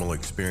paranormal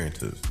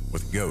experiences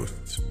with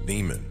ghosts,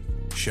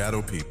 demons,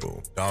 shadow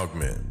people,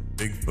 dogmen,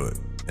 Bigfoot,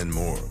 and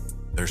more.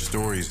 Their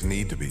stories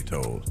need to be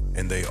told,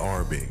 and they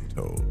are being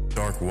told.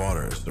 Dark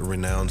Waters, a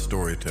renowned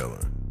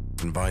storyteller,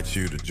 invites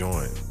you to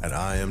join at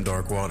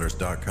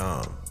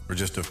IamDarkWaters.com. For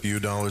just a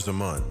few dollars a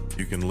month,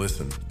 you can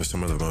listen to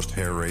some of the most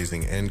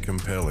hair-raising and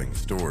compelling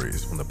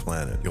stories on the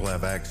planet. You'll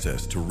have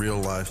access to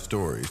real-life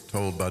stories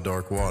told by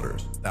Dark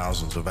Waters,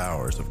 thousands of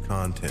hours of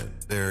content.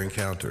 Their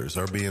encounters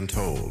are being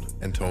told,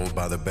 and told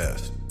by the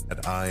best,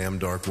 at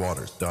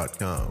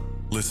IamDarkWaters.com.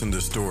 Listen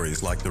to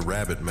stories like The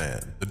Rabbit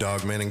Man, the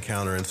Dogman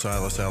encounter in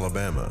Silas,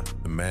 Alabama,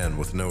 The Man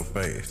with No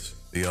Face,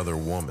 The Other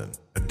Woman,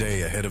 A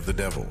Day Ahead of the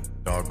Devil,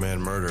 Dogman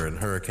Murder in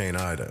Hurricane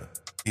Ida,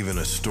 even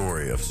a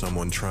story of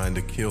someone trying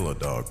to kill a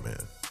dogman.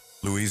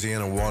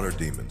 Louisiana water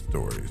demon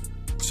stories.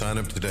 Sign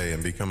up today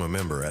and become a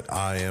member at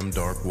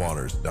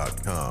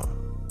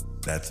IamDarkWaters.com.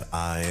 That's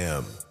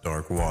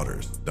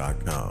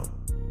IamDarkWaters.com.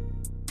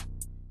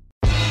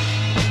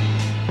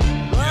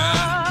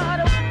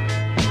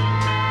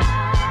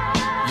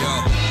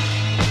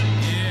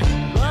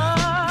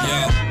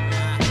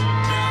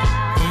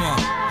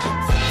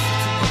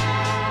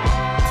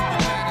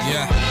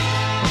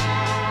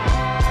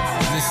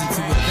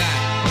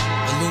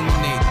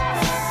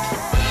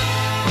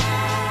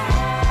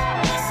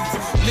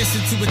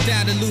 Listen to it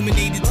that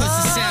illuminated, touch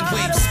the sound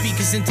waves.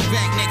 Speakers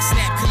interact, next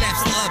snap,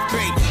 collapse the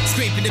upgrade.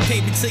 Scraping the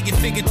paper till your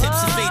fingertips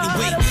will fade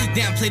away.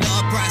 Downplay the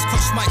uprise,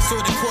 crush mic,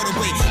 sword a quarter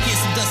weight. Here's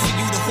some dust for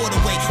you to hoard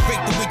away. Break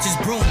the witch's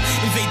broom,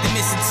 invade the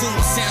missing tune.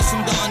 Sounds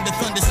from the under,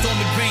 thunderstorm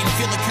and rain.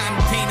 Feel a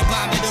common pain,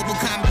 abominable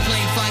common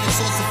plane. Flying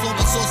saucer, flow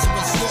by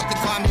sorcerer, slaught the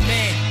common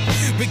man.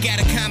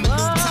 Regatta common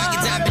loop,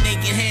 target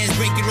dominating hands.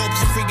 Breaking ropes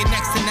and freaking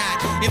next to not.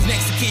 If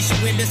next to kiss you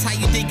win, that's how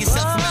you dig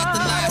yourself from out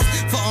the lies.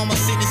 For all my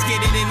sinners,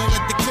 get it in, don't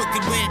let the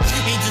crooked win.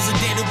 Angels are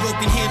dead, who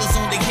broken halos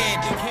on their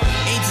head.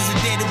 Angels are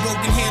dead, who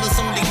broken halos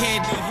on their head.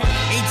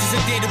 Angels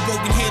are dead, who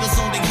broken halos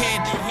on their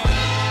head.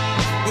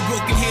 With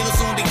broken halos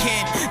on their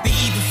head. The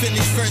evil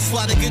finish first,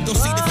 while the good don't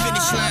see the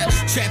finish line.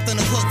 Trapped on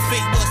a hook,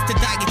 fate was to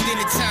die at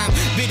dinner time.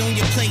 Bit on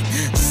your plate,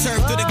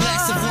 served with a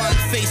glass of wine.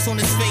 Face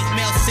on his fate,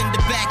 melts in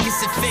the back as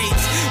it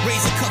fades.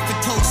 Raise a cup of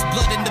toast,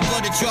 blood in the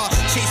butter jar.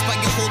 Chased by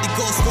your Holy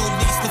Ghost, road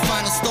leads to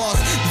final stars.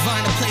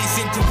 Divine place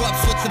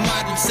interrupts what the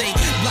mind would say.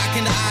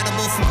 Blocking the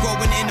audible from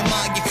growing in the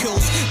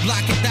molecules.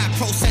 Blocking that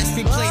process,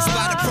 replaced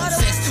by the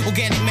process.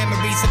 Organic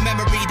memories, a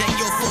memory that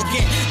you'll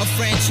forget. A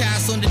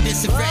franchise on the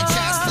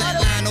disenfranchised.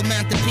 Flatline on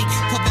Mount the Peak.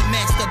 Puppet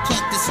master,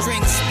 pluck the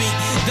strings, speak.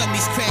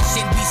 Dummies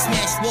crashing, we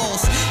smash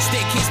walls.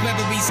 Staircase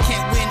memories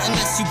can't win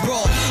unless you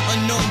brawl.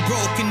 Unknown,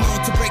 broken, known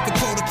to break a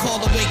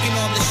protocol. Awaken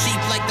all the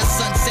sheep like the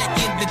sunset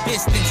in the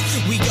distance.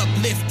 We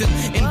uplift them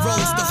and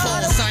rose the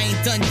halls. I ain't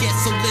done yet,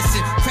 so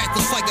listen.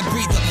 Crackles like a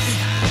breather.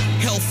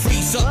 Hell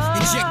freeze up,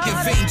 inject your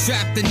vein,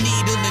 trap the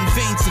needle in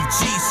veins of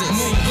Jesus.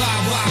 Moon by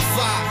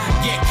Wi-Fi,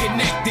 get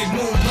connected.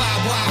 Moon by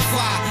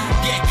Wi-Fi,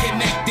 get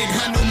connected.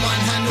 Hanuman,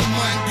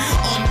 Hanuman,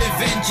 on the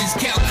vengeance.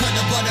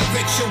 Calcutta, but a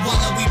rickshaw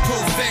while we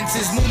pull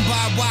fences. Moon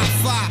by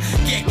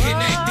Wi-Fi, get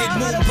connected.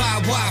 Moon by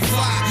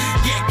Wi-Fi,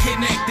 get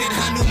connected.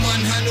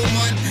 Hanuman,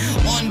 Hanuman,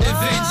 on the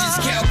vengeance.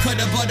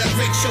 Calcutta, but a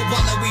rickshaw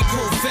while we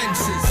pull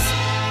fences.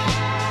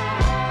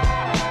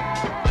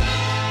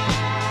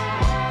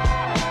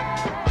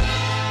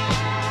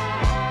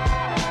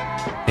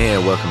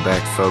 And welcome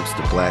back, folks,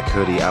 to Black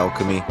Hoodie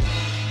Alchemy.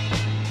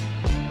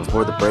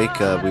 Before the break,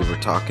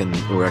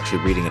 we were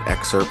actually reading an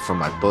excerpt from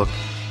my book,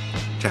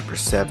 Chapter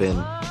 7,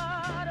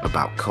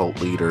 about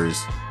cult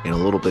leaders and a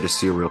little bit of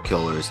serial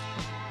killers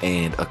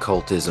and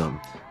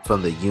occultism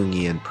from the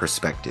Jungian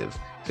perspective.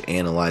 So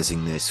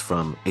analyzing this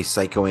from a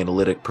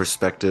psychoanalytic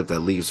perspective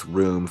that leaves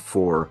room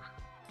for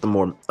the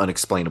more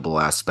unexplainable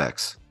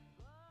aspects,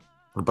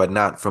 but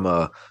not from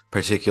a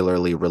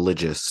particularly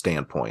religious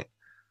standpoint.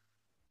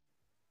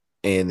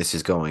 And this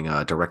is going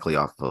directly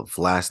off of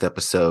last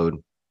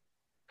episode.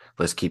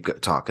 Let's keep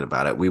talking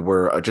about it. We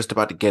were just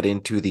about to get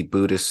into the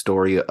Buddhist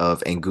story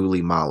of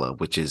Angulimala,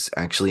 which is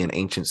actually an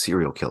ancient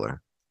serial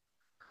killer.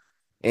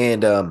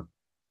 And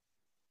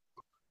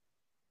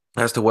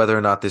as to whether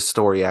or not this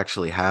story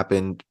actually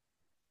happened,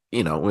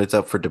 it's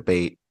up for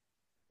debate.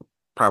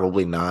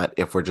 Probably not,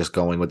 if we're just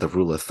going with the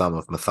rule of thumb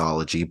of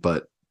mythology,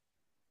 but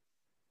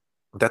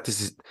that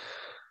this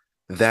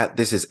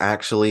is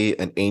actually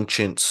an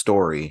ancient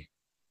story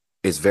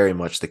is very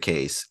much the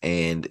case,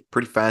 and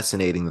pretty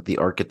fascinating that the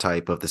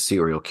archetype of the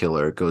serial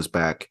killer goes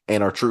back,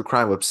 and our true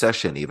crime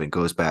obsession even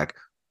goes back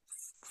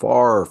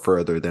far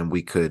further than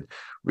we could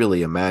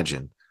really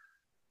imagine.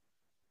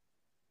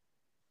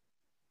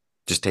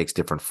 Just takes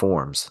different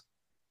forms.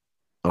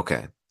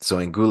 Okay, so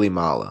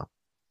Angulimala.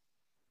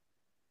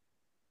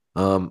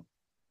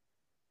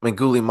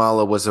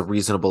 Angulimala was a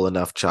reasonable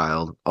enough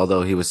child,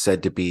 although he was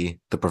said to be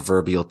the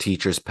proverbial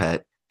teacher's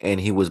pet, and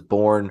he was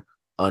born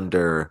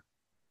under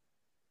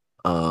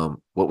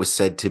what was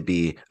said to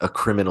be a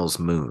criminal's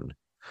moon.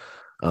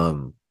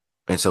 Um,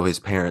 and so his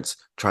parents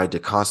tried to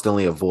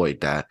constantly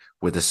avoid that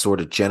with a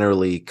sort of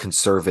generally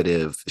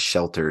conservative,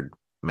 sheltered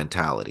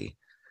mentality.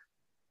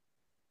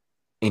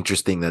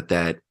 Interesting that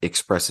that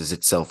expresses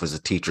itself as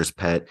a teacher's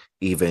pet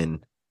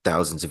even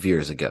thousands of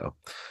years ago.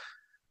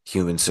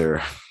 Humans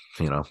are,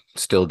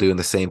 still doing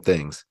the same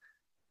things.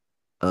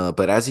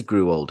 But as he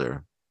grew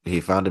older, he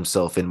found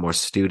himself in more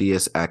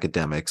studious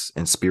academics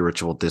and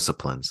spiritual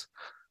disciplines.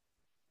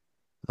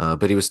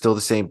 But he was still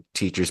the same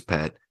teacher's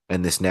pet,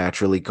 and this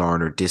naturally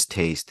garnered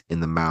distaste in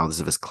the mouths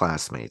of his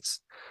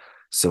classmates.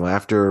 So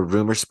after a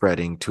rumor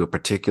spreading to a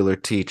particular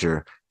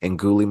teacher,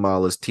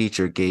 Angulimala's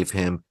teacher gave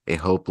him a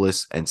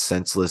hopeless and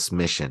senseless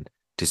mission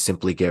to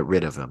simply get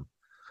rid of him.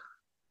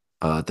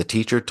 The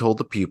teacher told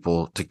the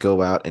pupil to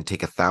go out and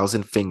take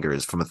 1,000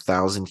 fingers from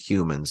 1,000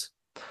 humans,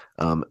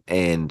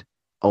 and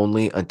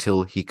only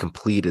until he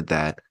completed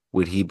that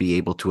would he be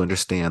able to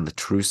understand the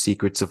true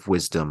secrets of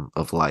wisdom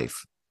of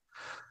life.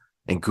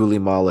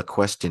 Angulimala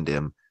questioned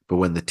him, but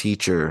when the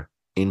teacher,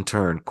 in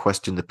turn,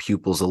 questioned the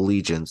pupil's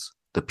allegiance,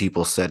 the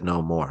pupil said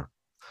no more.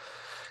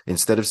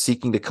 Instead of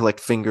seeking to collect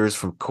fingers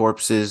from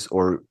corpses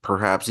or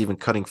perhaps even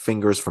cutting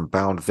fingers from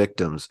bound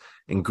victims,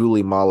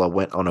 Angulimala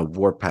went on a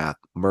warpath,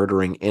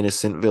 murdering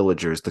innocent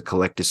villagers to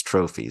collect his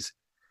trophies.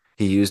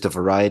 He used a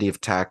variety of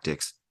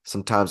tactics,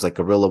 sometimes like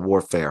guerrilla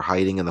warfare,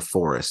 hiding in the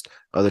forest,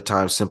 other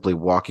times simply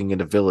walking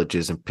into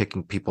villages and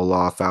picking people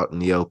off out in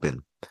the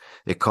open.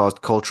 It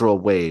caused cultural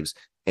waves,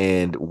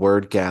 and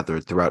word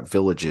gathered throughout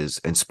villages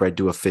and spread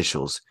to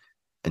officials,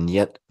 and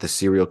yet the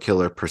serial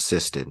killer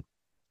persisted.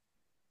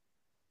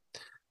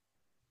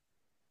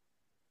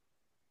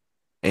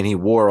 And he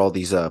wore all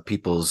these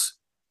people's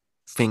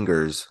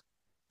fingers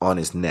on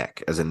his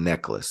neck as a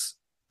necklace.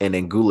 And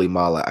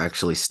Angulimala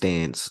actually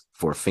stands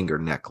for finger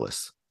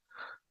necklace.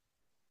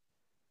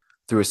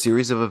 Through a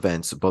series of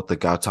events, both the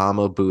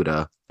Gautama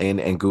Buddha and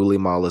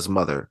Angulimala's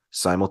mother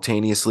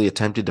simultaneously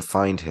attempted to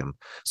find him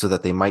so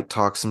that they might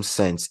talk some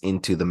sense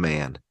into the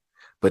man.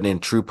 But in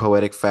true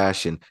poetic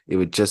fashion, it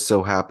would just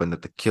so happen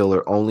that the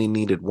killer only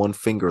needed one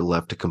finger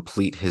left to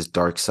complete his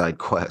dark side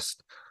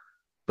quest.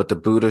 But the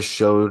Buddha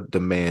showed the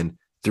man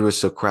through a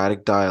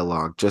Socratic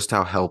dialogue just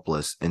how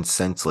helpless and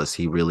senseless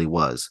he really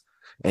was.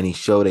 And he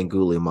showed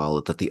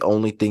Angulimala that the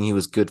only thing he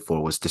was good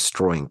for was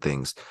destroying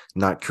things,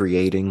 not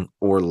creating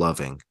or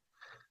loving.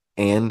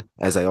 And,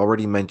 as I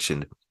already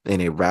mentioned, in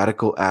a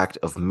radical act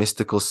of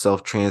mystical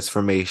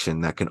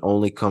self-transformation that can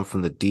only come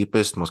from the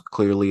deepest, most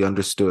clearly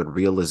understood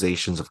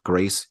realizations of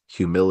grace,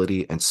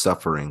 humility, and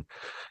suffering,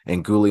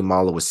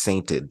 Angulimala was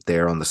sainted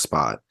there on the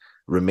spot,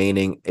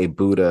 remaining a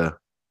Buddha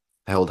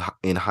held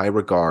in high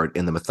regard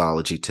in the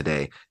mythology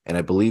today. And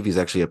I believe he's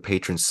actually a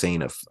patron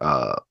saint of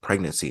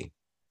pregnancy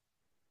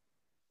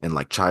and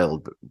like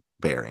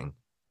childbearing.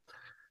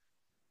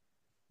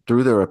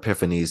 Through their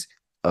epiphanies,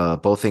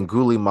 both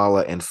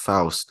Angulimala and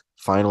Faust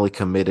finally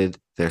committed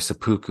their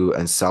seppuku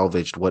and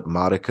salvaged what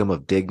modicum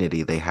of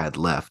dignity they had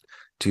left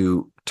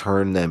to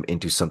turn them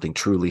into something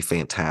truly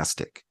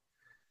fantastic.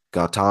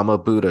 Gautama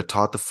Buddha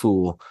taught the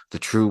fool the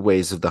true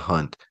ways of the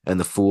hunt, and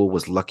the fool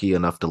was lucky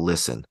enough to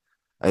listen.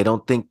 I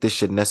don't think this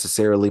should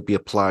necessarily be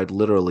applied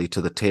literally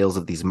to the tales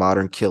of these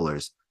modern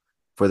killers,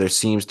 for there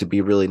seems to be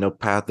really no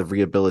path of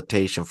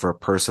rehabilitation for a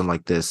person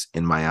like this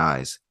in my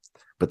eyes.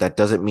 But that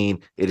doesn't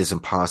mean it is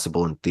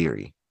impossible in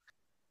theory.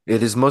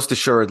 It is most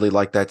assuredly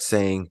like that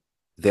saying,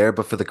 "There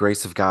but for the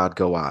grace of God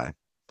go I."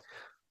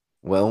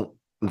 Well,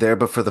 there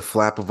but for the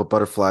flap of a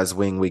butterfly's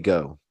wing we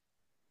go.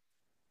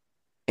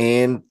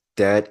 And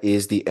that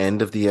is the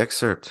end of the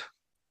excerpt.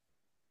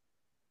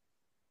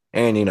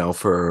 And,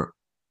 for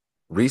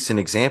recent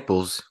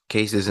examples,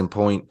 cases in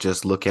point,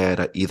 just look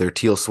at either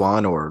Teal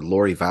Swan or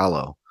Lori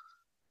Vallow.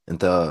 And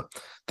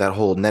that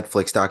whole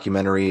Netflix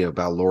documentary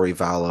about Lori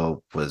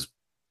Vallow was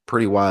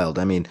pretty wild.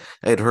 I mean,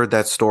 I had heard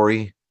that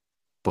story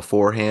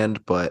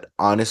beforehand, but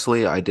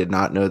honestly, I did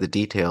not know the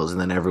details.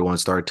 And then everyone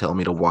started telling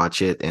me to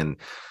watch it. And,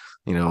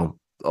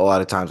 a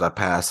lot of times I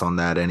pass on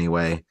that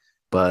anyway.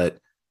 But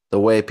the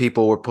way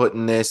people were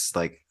putting this,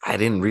 like, I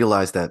didn't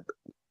realize that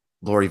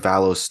Lori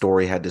Vallow's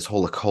story had this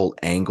whole occult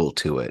angle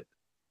to it.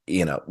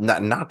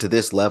 Not to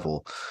this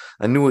level.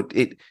 I knew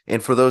it.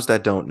 And for those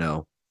that don't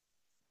know,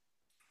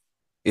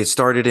 it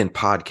started in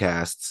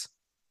podcasts,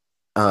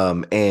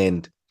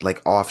 and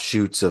like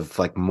offshoots of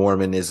like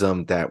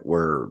Mormonism that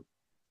were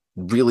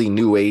really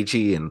new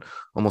agey and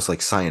almost like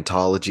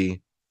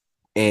Scientology.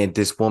 And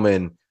this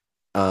woman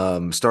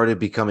started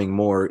becoming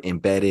more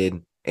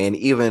embedded and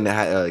even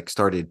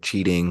started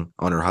cheating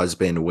on her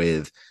husband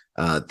with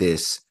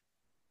this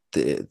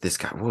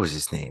guy. What was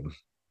his name?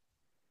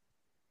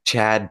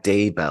 Chad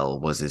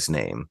Daybell was his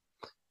name.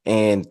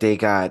 And they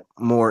got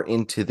more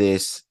into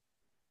this,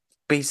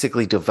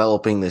 basically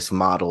developing this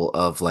model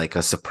of like a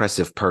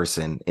suppressive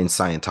person in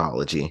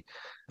Scientology.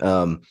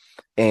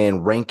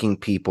 and ranking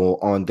people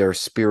on their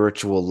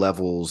spiritual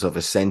levels of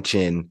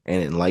ascension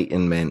and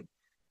enlightenment,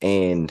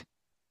 and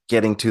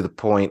getting to the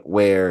point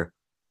where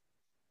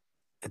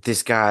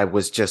this guy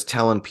was just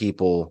telling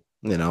people,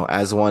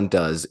 as one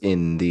does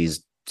in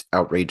these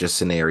outrageous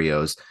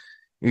scenarios,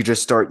 you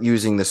just start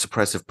using the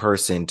suppressive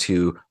person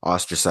to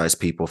ostracize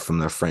people from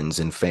their friends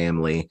and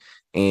family,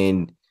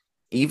 and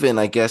even,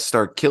 I guess,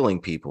 start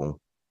killing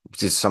people.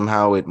 Just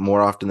somehow, it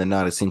more often than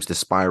not, it seems to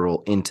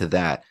spiral into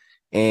that.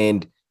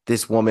 And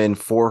this woman,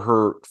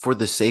 for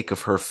the sake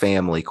of her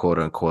family, quote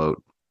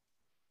unquote,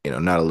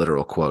 not a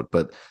literal quote,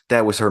 but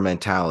that was her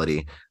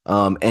mentality,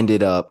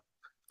 ended up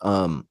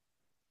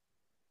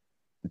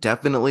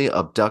definitely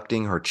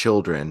abducting her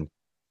children,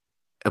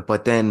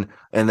 but then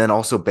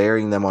also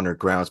burying them on her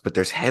grounds. But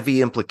there's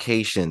heavy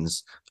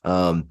implications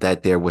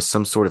that there was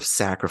some sort of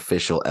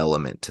sacrificial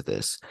element to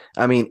this.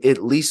 I mean,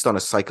 at least on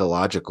a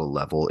psychological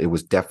level, it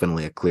was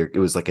definitely it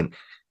was like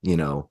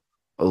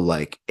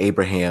like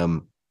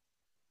Abraham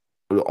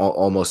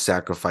almost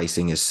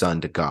sacrificing his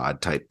son to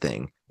God type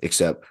thing,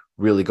 except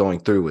really going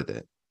through with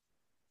it.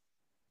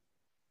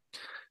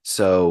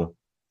 So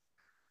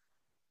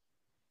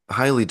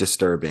highly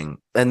disturbing.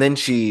 And then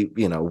she,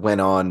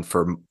 went on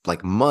for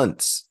like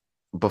months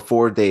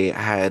before they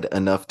had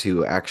enough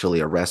to actually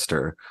arrest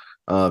her,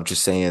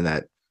 just saying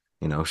that,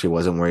 she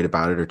wasn't worried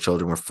about it. Her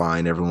children were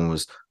fine. Everyone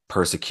was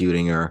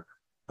persecuting her.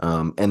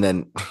 And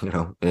then,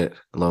 lo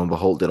and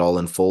behold, it all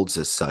unfolds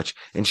as such.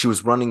 And she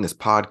was running this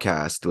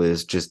podcast,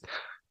 was just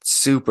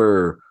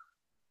super,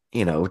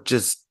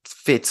 just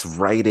fits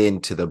right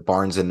into the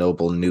Barnes and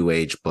Noble New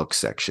Age book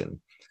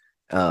section.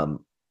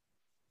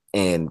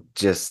 And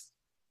just,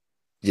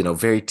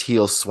 very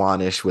Teal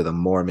Swanish with a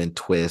Mormon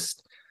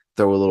twist.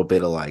 Throw a little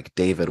bit of like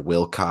David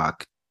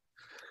Wilcock,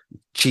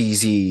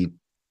 cheesy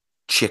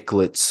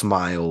chicklet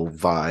smile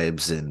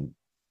vibes, and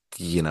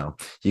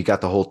you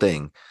got the whole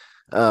thing.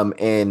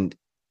 And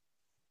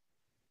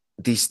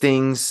these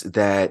things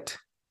that,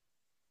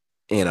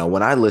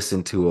 when I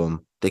listen to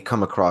them, they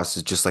come across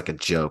as just like a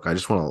joke. I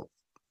just want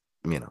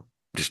to,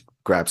 just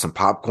grab some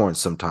popcorn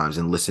sometimes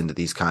and listen to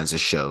these kinds of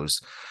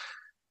shows,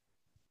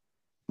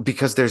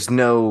 because there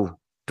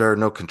are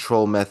no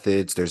control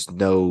methods. There's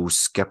no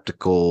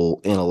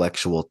skeptical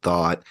intellectual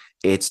thought.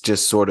 It's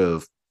just sort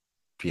of,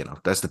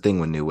 that's the thing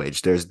with New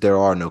Age. There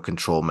are no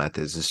control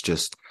methods. It's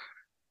just,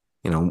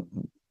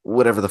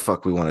 whatever the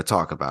fuck we want to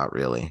talk about,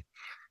 really,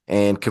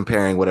 and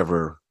comparing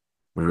whatever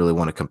we really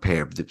want to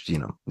compare.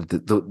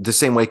 The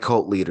same way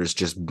cult leaders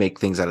just make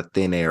things out of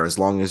thin air. As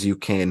long as you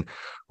can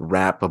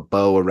wrap a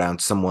bow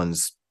around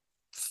someone's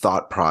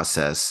thought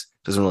process,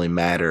 doesn't really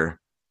matter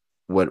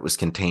what was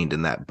contained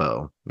in that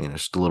bow.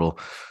 Just a little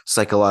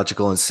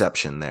psychological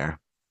inception there.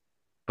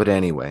 But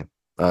anyway,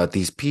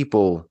 these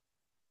people,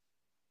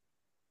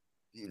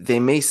 they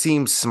may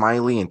seem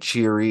smiley and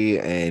cheery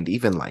and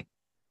even like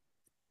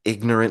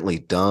ignorantly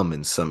dumb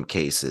in some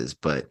cases,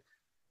 but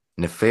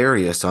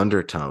nefarious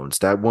undertones.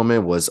 That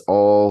woman was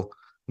all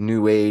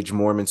New Age,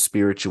 Mormon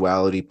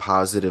spirituality,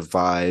 positive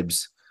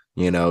vibes.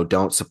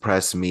 Don't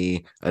suppress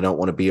me. I don't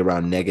want to be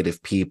around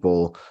negative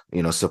people,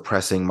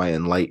 suppressing my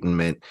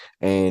enlightenment.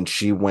 And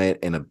she went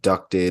and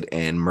abducted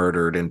and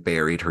murdered and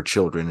buried her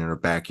children in her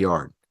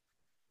backyard,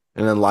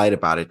 and then lied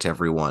about it to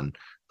everyone,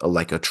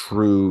 like a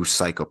true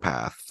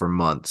psychopath, for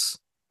months,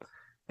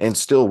 and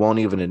still won't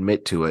even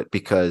admit to it,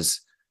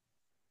 because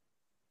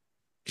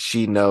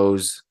she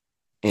knows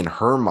in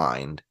her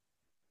mind,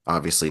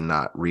 obviously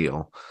not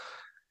real,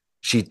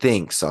 she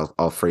thinks,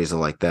 I'll phrase it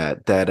like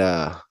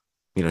that,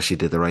 she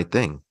did the right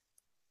thing,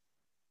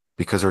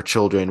 because her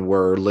children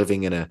were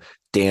living in a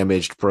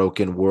damaged,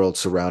 broken world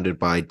surrounded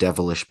by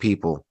devilish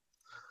people.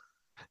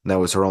 And that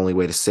was her only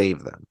way to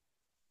save them.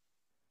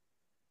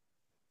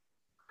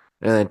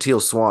 And then Teal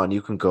Swan,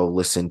 you can go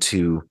listen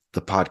to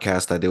the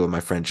podcast I did with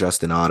my friend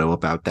Justin Otto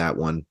about that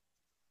one.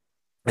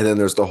 And then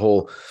there's the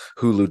whole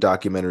Hulu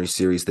documentary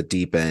series, The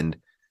Deep End.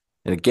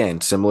 And again,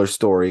 similar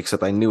story,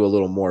 except I knew a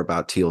little more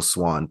about Teal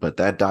Swan, but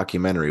that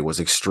documentary was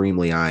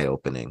extremely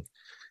eye-opening.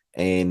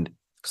 And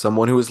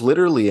someone who is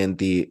literally in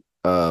the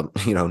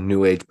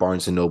New Age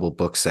Barnes and Noble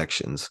book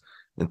sections,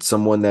 and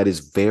someone that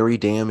is very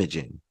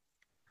damaging.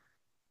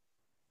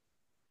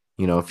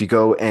 If you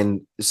go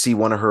and see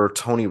one of her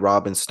Tony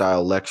Robbins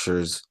style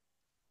lectures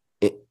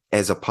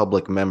as a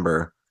public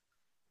member,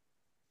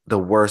 the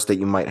worst that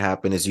you might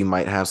happen is you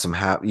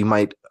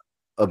might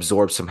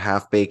absorb some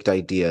half-baked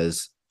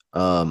ideas,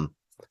 and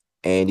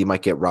you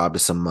might get robbed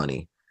of some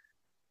money.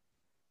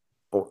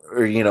 Or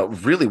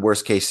really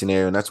worst case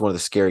scenario, and that's one of the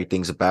scary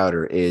things about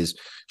her, is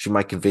she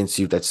might convince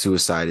you that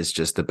suicide is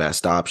just the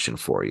best option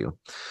for you.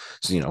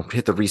 So,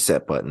 hit the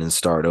reset button and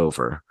start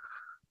over.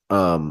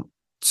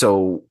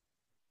 So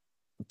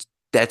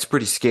that's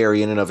pretty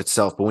scary in and of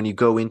itself. But when you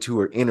go into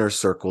her inner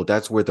circle,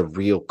 that's where the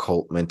real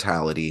cult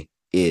mentality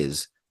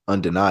is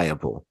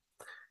undeniable.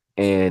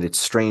 And it's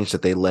strange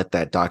that they let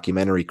that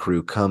documentary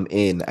crew come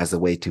in as a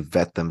way to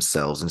vet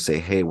themselves and say,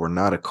 hey, we're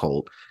not a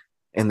cult.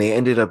 And they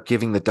ended up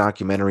giving the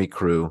documentary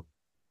crew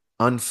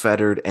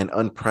unfettered and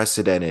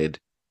unprecedented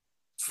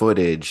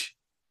footage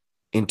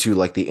into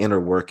like the inner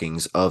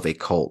workings of a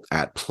cult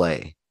at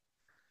play,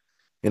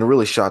 and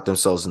really shot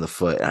themselves in the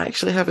foot. I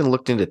actually haven't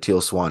looked into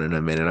Teal Swan in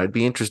a minute. I'd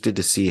be interested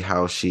to see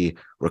how she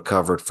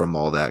recovered from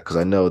all that, because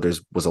I know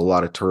was a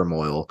lot of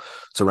turmoil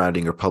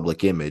surrounding her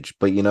public image.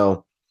 But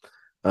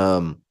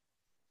um,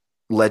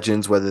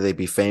 legends, whether they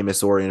be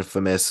famous or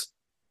infamous,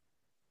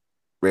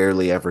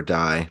 rarely ever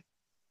die.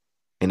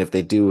 And if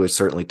they do, it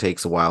certainly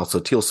takes a while. So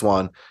Teal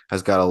Swan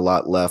has got a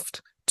lot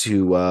left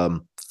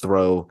to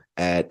throw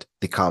at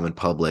the common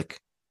public.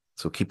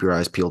 So keep your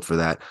eyes peeled for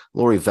that.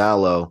 Lori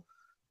Vallow,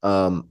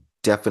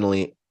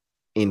 definitely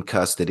in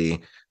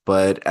custody,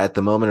 but at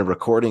the moment of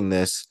recording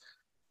this,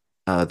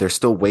 they're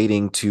still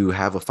waiting to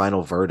have a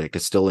final verdict.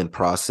 It's still in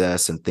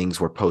process, and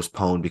things were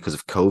postponed because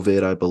of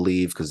COVID, I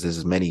believe, because this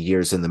is many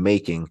years in the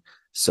making.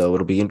 So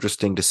it'll be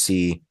interesting to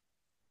see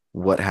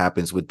what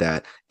happens with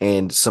that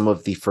and some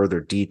of the further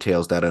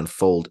details that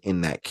unfold in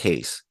that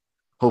case.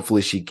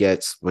 Hopefully she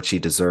gets what she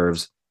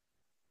deserves,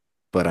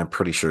 but I'm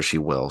pretty sure she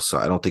will. So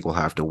I don't think we'll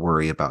have to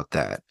worry about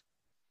that.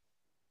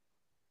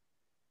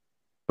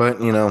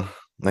 But,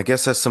 I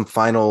guess that's some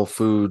final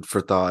food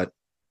for thought.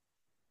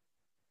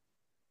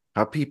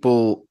 How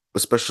people,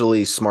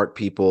 especially smart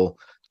people,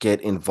 get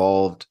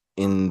involved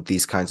in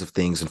these kinds of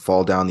things and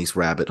fall down these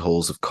rabbit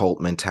holes of cult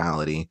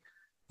mentality.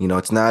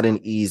 It's not an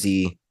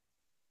easy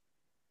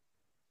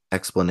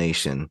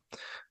explanation,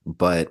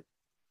 but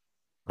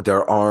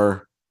there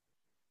are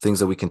things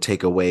that we can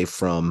take away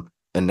from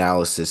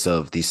analysis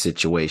of these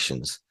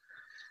situations.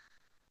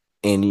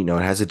 And it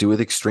has to do with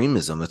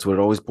extremism. That's what it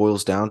always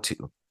boils down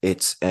to.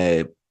 It's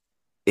a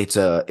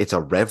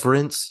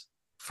reverence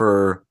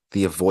for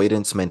the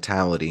avoidance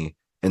mentality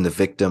and the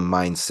victim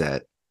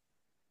mindset,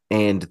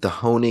 and the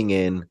honing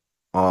in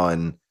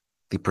on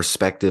the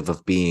perspective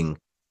of being,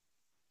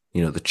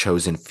 the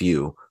chosen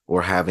few,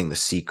 or having the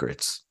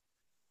secrets.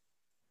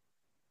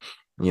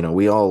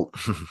 We all,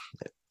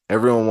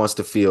 everyone wants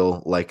to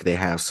feel like they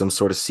have some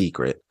sort of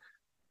secret.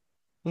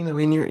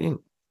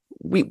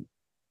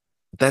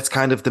 That's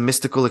kind of the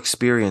mystical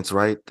experience,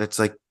 right? That's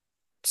like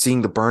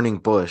seeing the burning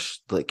bush.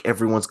 Like,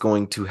 everyone's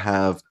going to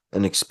have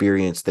an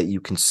experience that you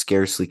can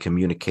scarcely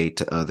communicate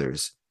to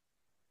others.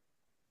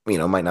 It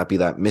might not be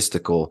that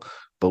mystical,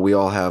 but we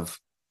all have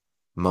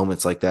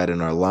moments like that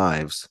in our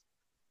lives.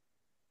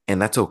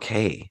 And that's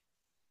okay.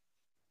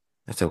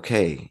 That's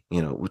okay.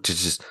 Which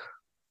is just,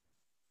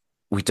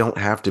 we don't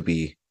have to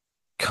be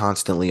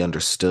constantly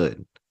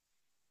understood.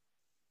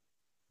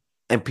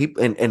 And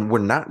people, and we're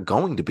not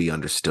going to be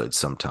understood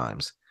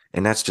sometimes.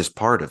 And that's just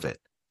part of it.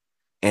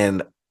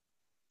 And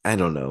I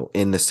don't know,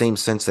 in the same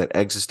sense that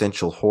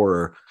existential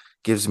horror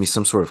gives me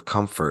some sort of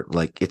comfort,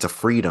 like it's a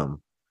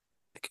freedom.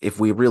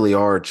 If we really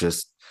are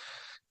just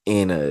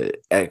in a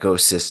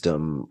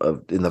ecosystem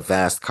in the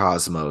vast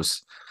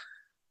cosmos,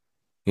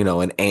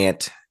 an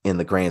ant in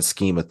the grand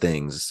scheme of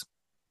things,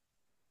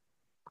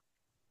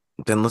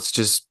 then let's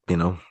just,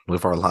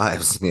 live our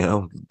lives.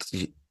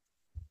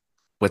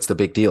 What's the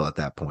big deal at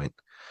that point?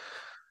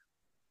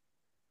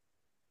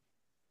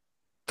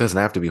 Doesn't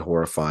have to be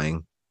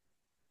horrifying.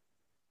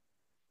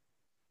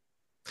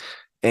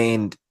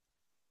 And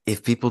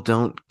if people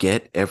don't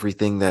get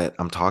everything that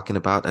I'm talking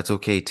about, that's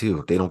okay too.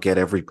 If they don't get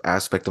every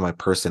aspect of my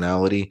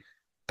personality,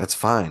 that's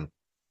fine.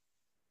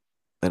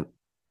 And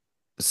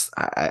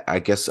I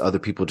guess other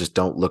people just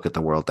don't look at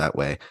the world that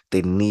way.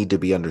 They need to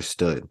be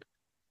understood.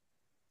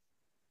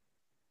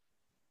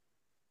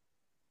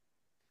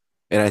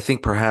 And I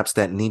think perhaps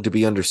that need to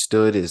be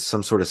understood is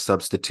some sort of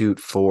substitute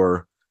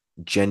for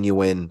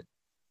genuine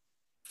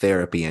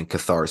therapy and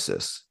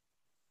catharsis.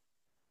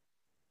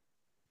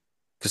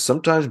 Because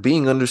sometimes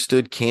being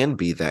understood can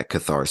be that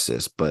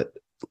catharsis, but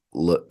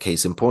look,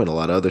 case in point, a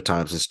lot of other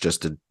times it's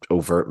just an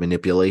overt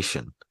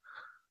manipulation.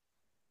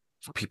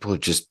 People are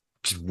just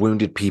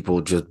wounded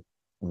people just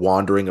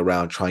wandering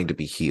around trying to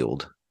be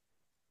healed.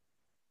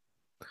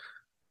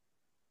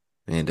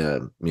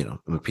 And,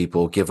 when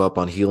people give up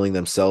on healing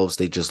themselves,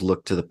 they just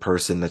look to the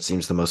person that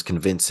seems the most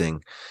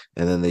convincing.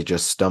 And then they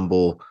just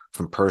stumble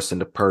from person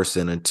to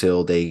person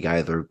until they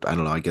either, I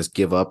don't know, I guess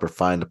give up or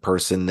find a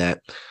person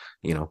that,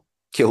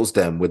 kills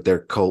them with their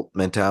cult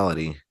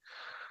mentality.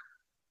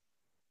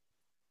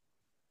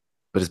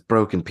 But it's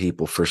broken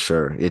people for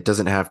sure. It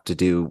doesn't have to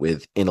do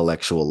with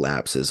intellectual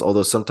lapses,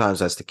 although sometimes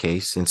that's the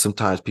case. And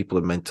sometimes people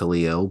are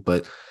mentally ill,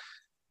 but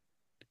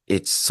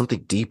it's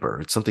something deeper.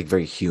 It's something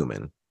very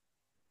human.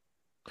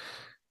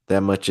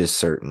 That much is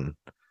certain.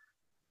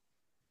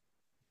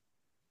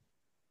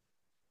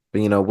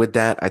 But, with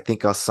that, I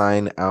think I'll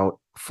sign out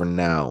for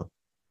now.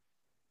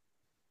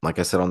 Like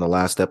I said on the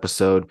last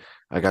episode,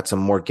 I got some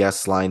more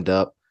guests lined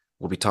up.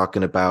 We'll be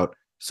talking about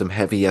some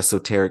heavy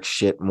esoteric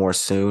shit more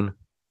soon.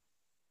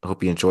 I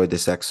hope you enjoyed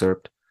this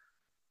excerpt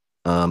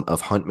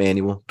of Hunt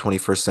Manual,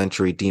 21st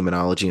Century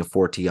Demonology and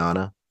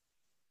Forteana.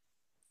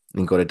 You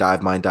can go to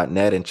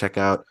divemind.net and check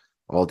out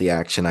all the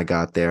action I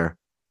got there.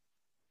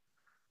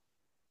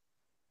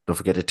 Don't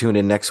forget to tune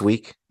in next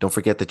week. Don't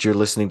forget that you're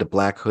listening to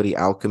Black Hoodie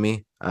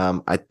Alchemy.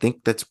 I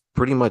think that's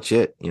pretty much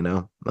it,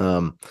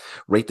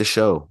 Rate the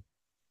show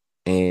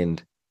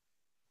and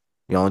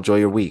Y'all enjoy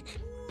your week.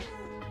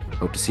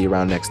 Hope to see you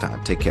around next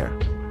time. Take care.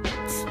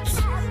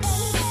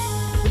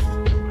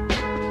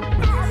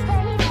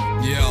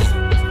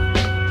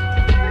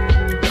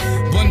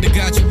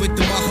 Got you with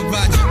the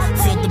Maharaja,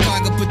 filled the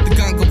bag up with the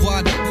Ganga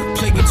water,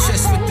 playing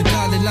chess with the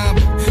Dalai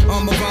Lama.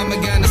 Armor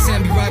Ramagana,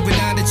 samurai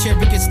banana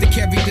chariots to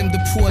carry them, the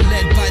poor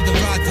led by the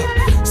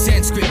Radha.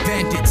 Sanskrit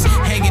bandits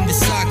hanging the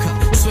Saka,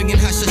 swinging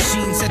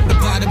hashashins at the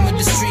bottom of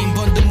the stream.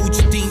 Bunda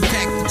Mujahideen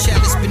pack the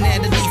chalice,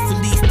 banana leaf for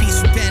leaf, peace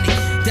for panic.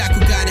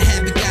 Daku gotta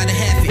have it, gotta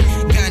have it.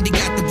 Gandhi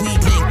got the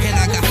weed link, and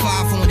I got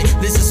 5 on it.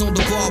 This is on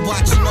the wall,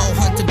 watching all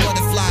hunter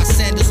butterflies,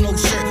 sandals, no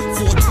shirt,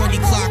 420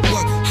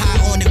 clockwork. High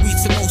on it, read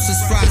samosas,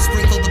 fried,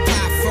 sprinkle the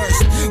pie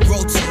first.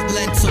 Roti,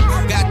 lentil,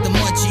 got the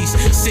munchies.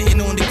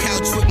 Sitting on the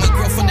couch with my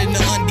girlfriend in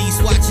the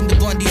undies, watching the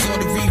Bundys on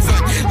the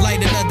rerun.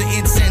 Light another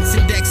incense,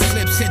 index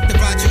flips, hit the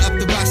Roger up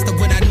the roster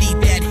when I need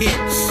that hit.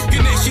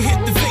 Ganesha hit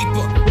the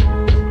vapor.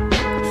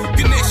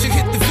 Ganesha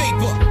hit the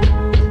vapor.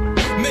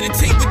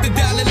 Meditate with the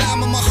Dalai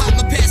Lama,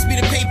 Mahatma pass me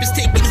the papers,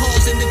 taking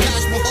halls in the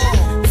Taj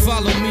Mahal.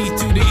 Follow me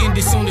through the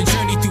Indus on the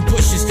journey through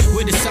bushes,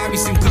 where the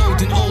saris and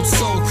gold and old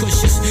soul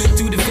cushions.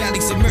 Through the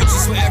valleys of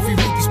merchants where every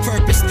rupee's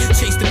purpose.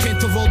 Chase the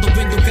pinto, roll the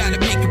window, gotta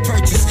make a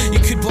purchase. You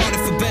could barter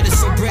for better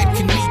so bread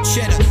can meet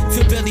cheddar.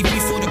 Fill belly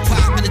before the pot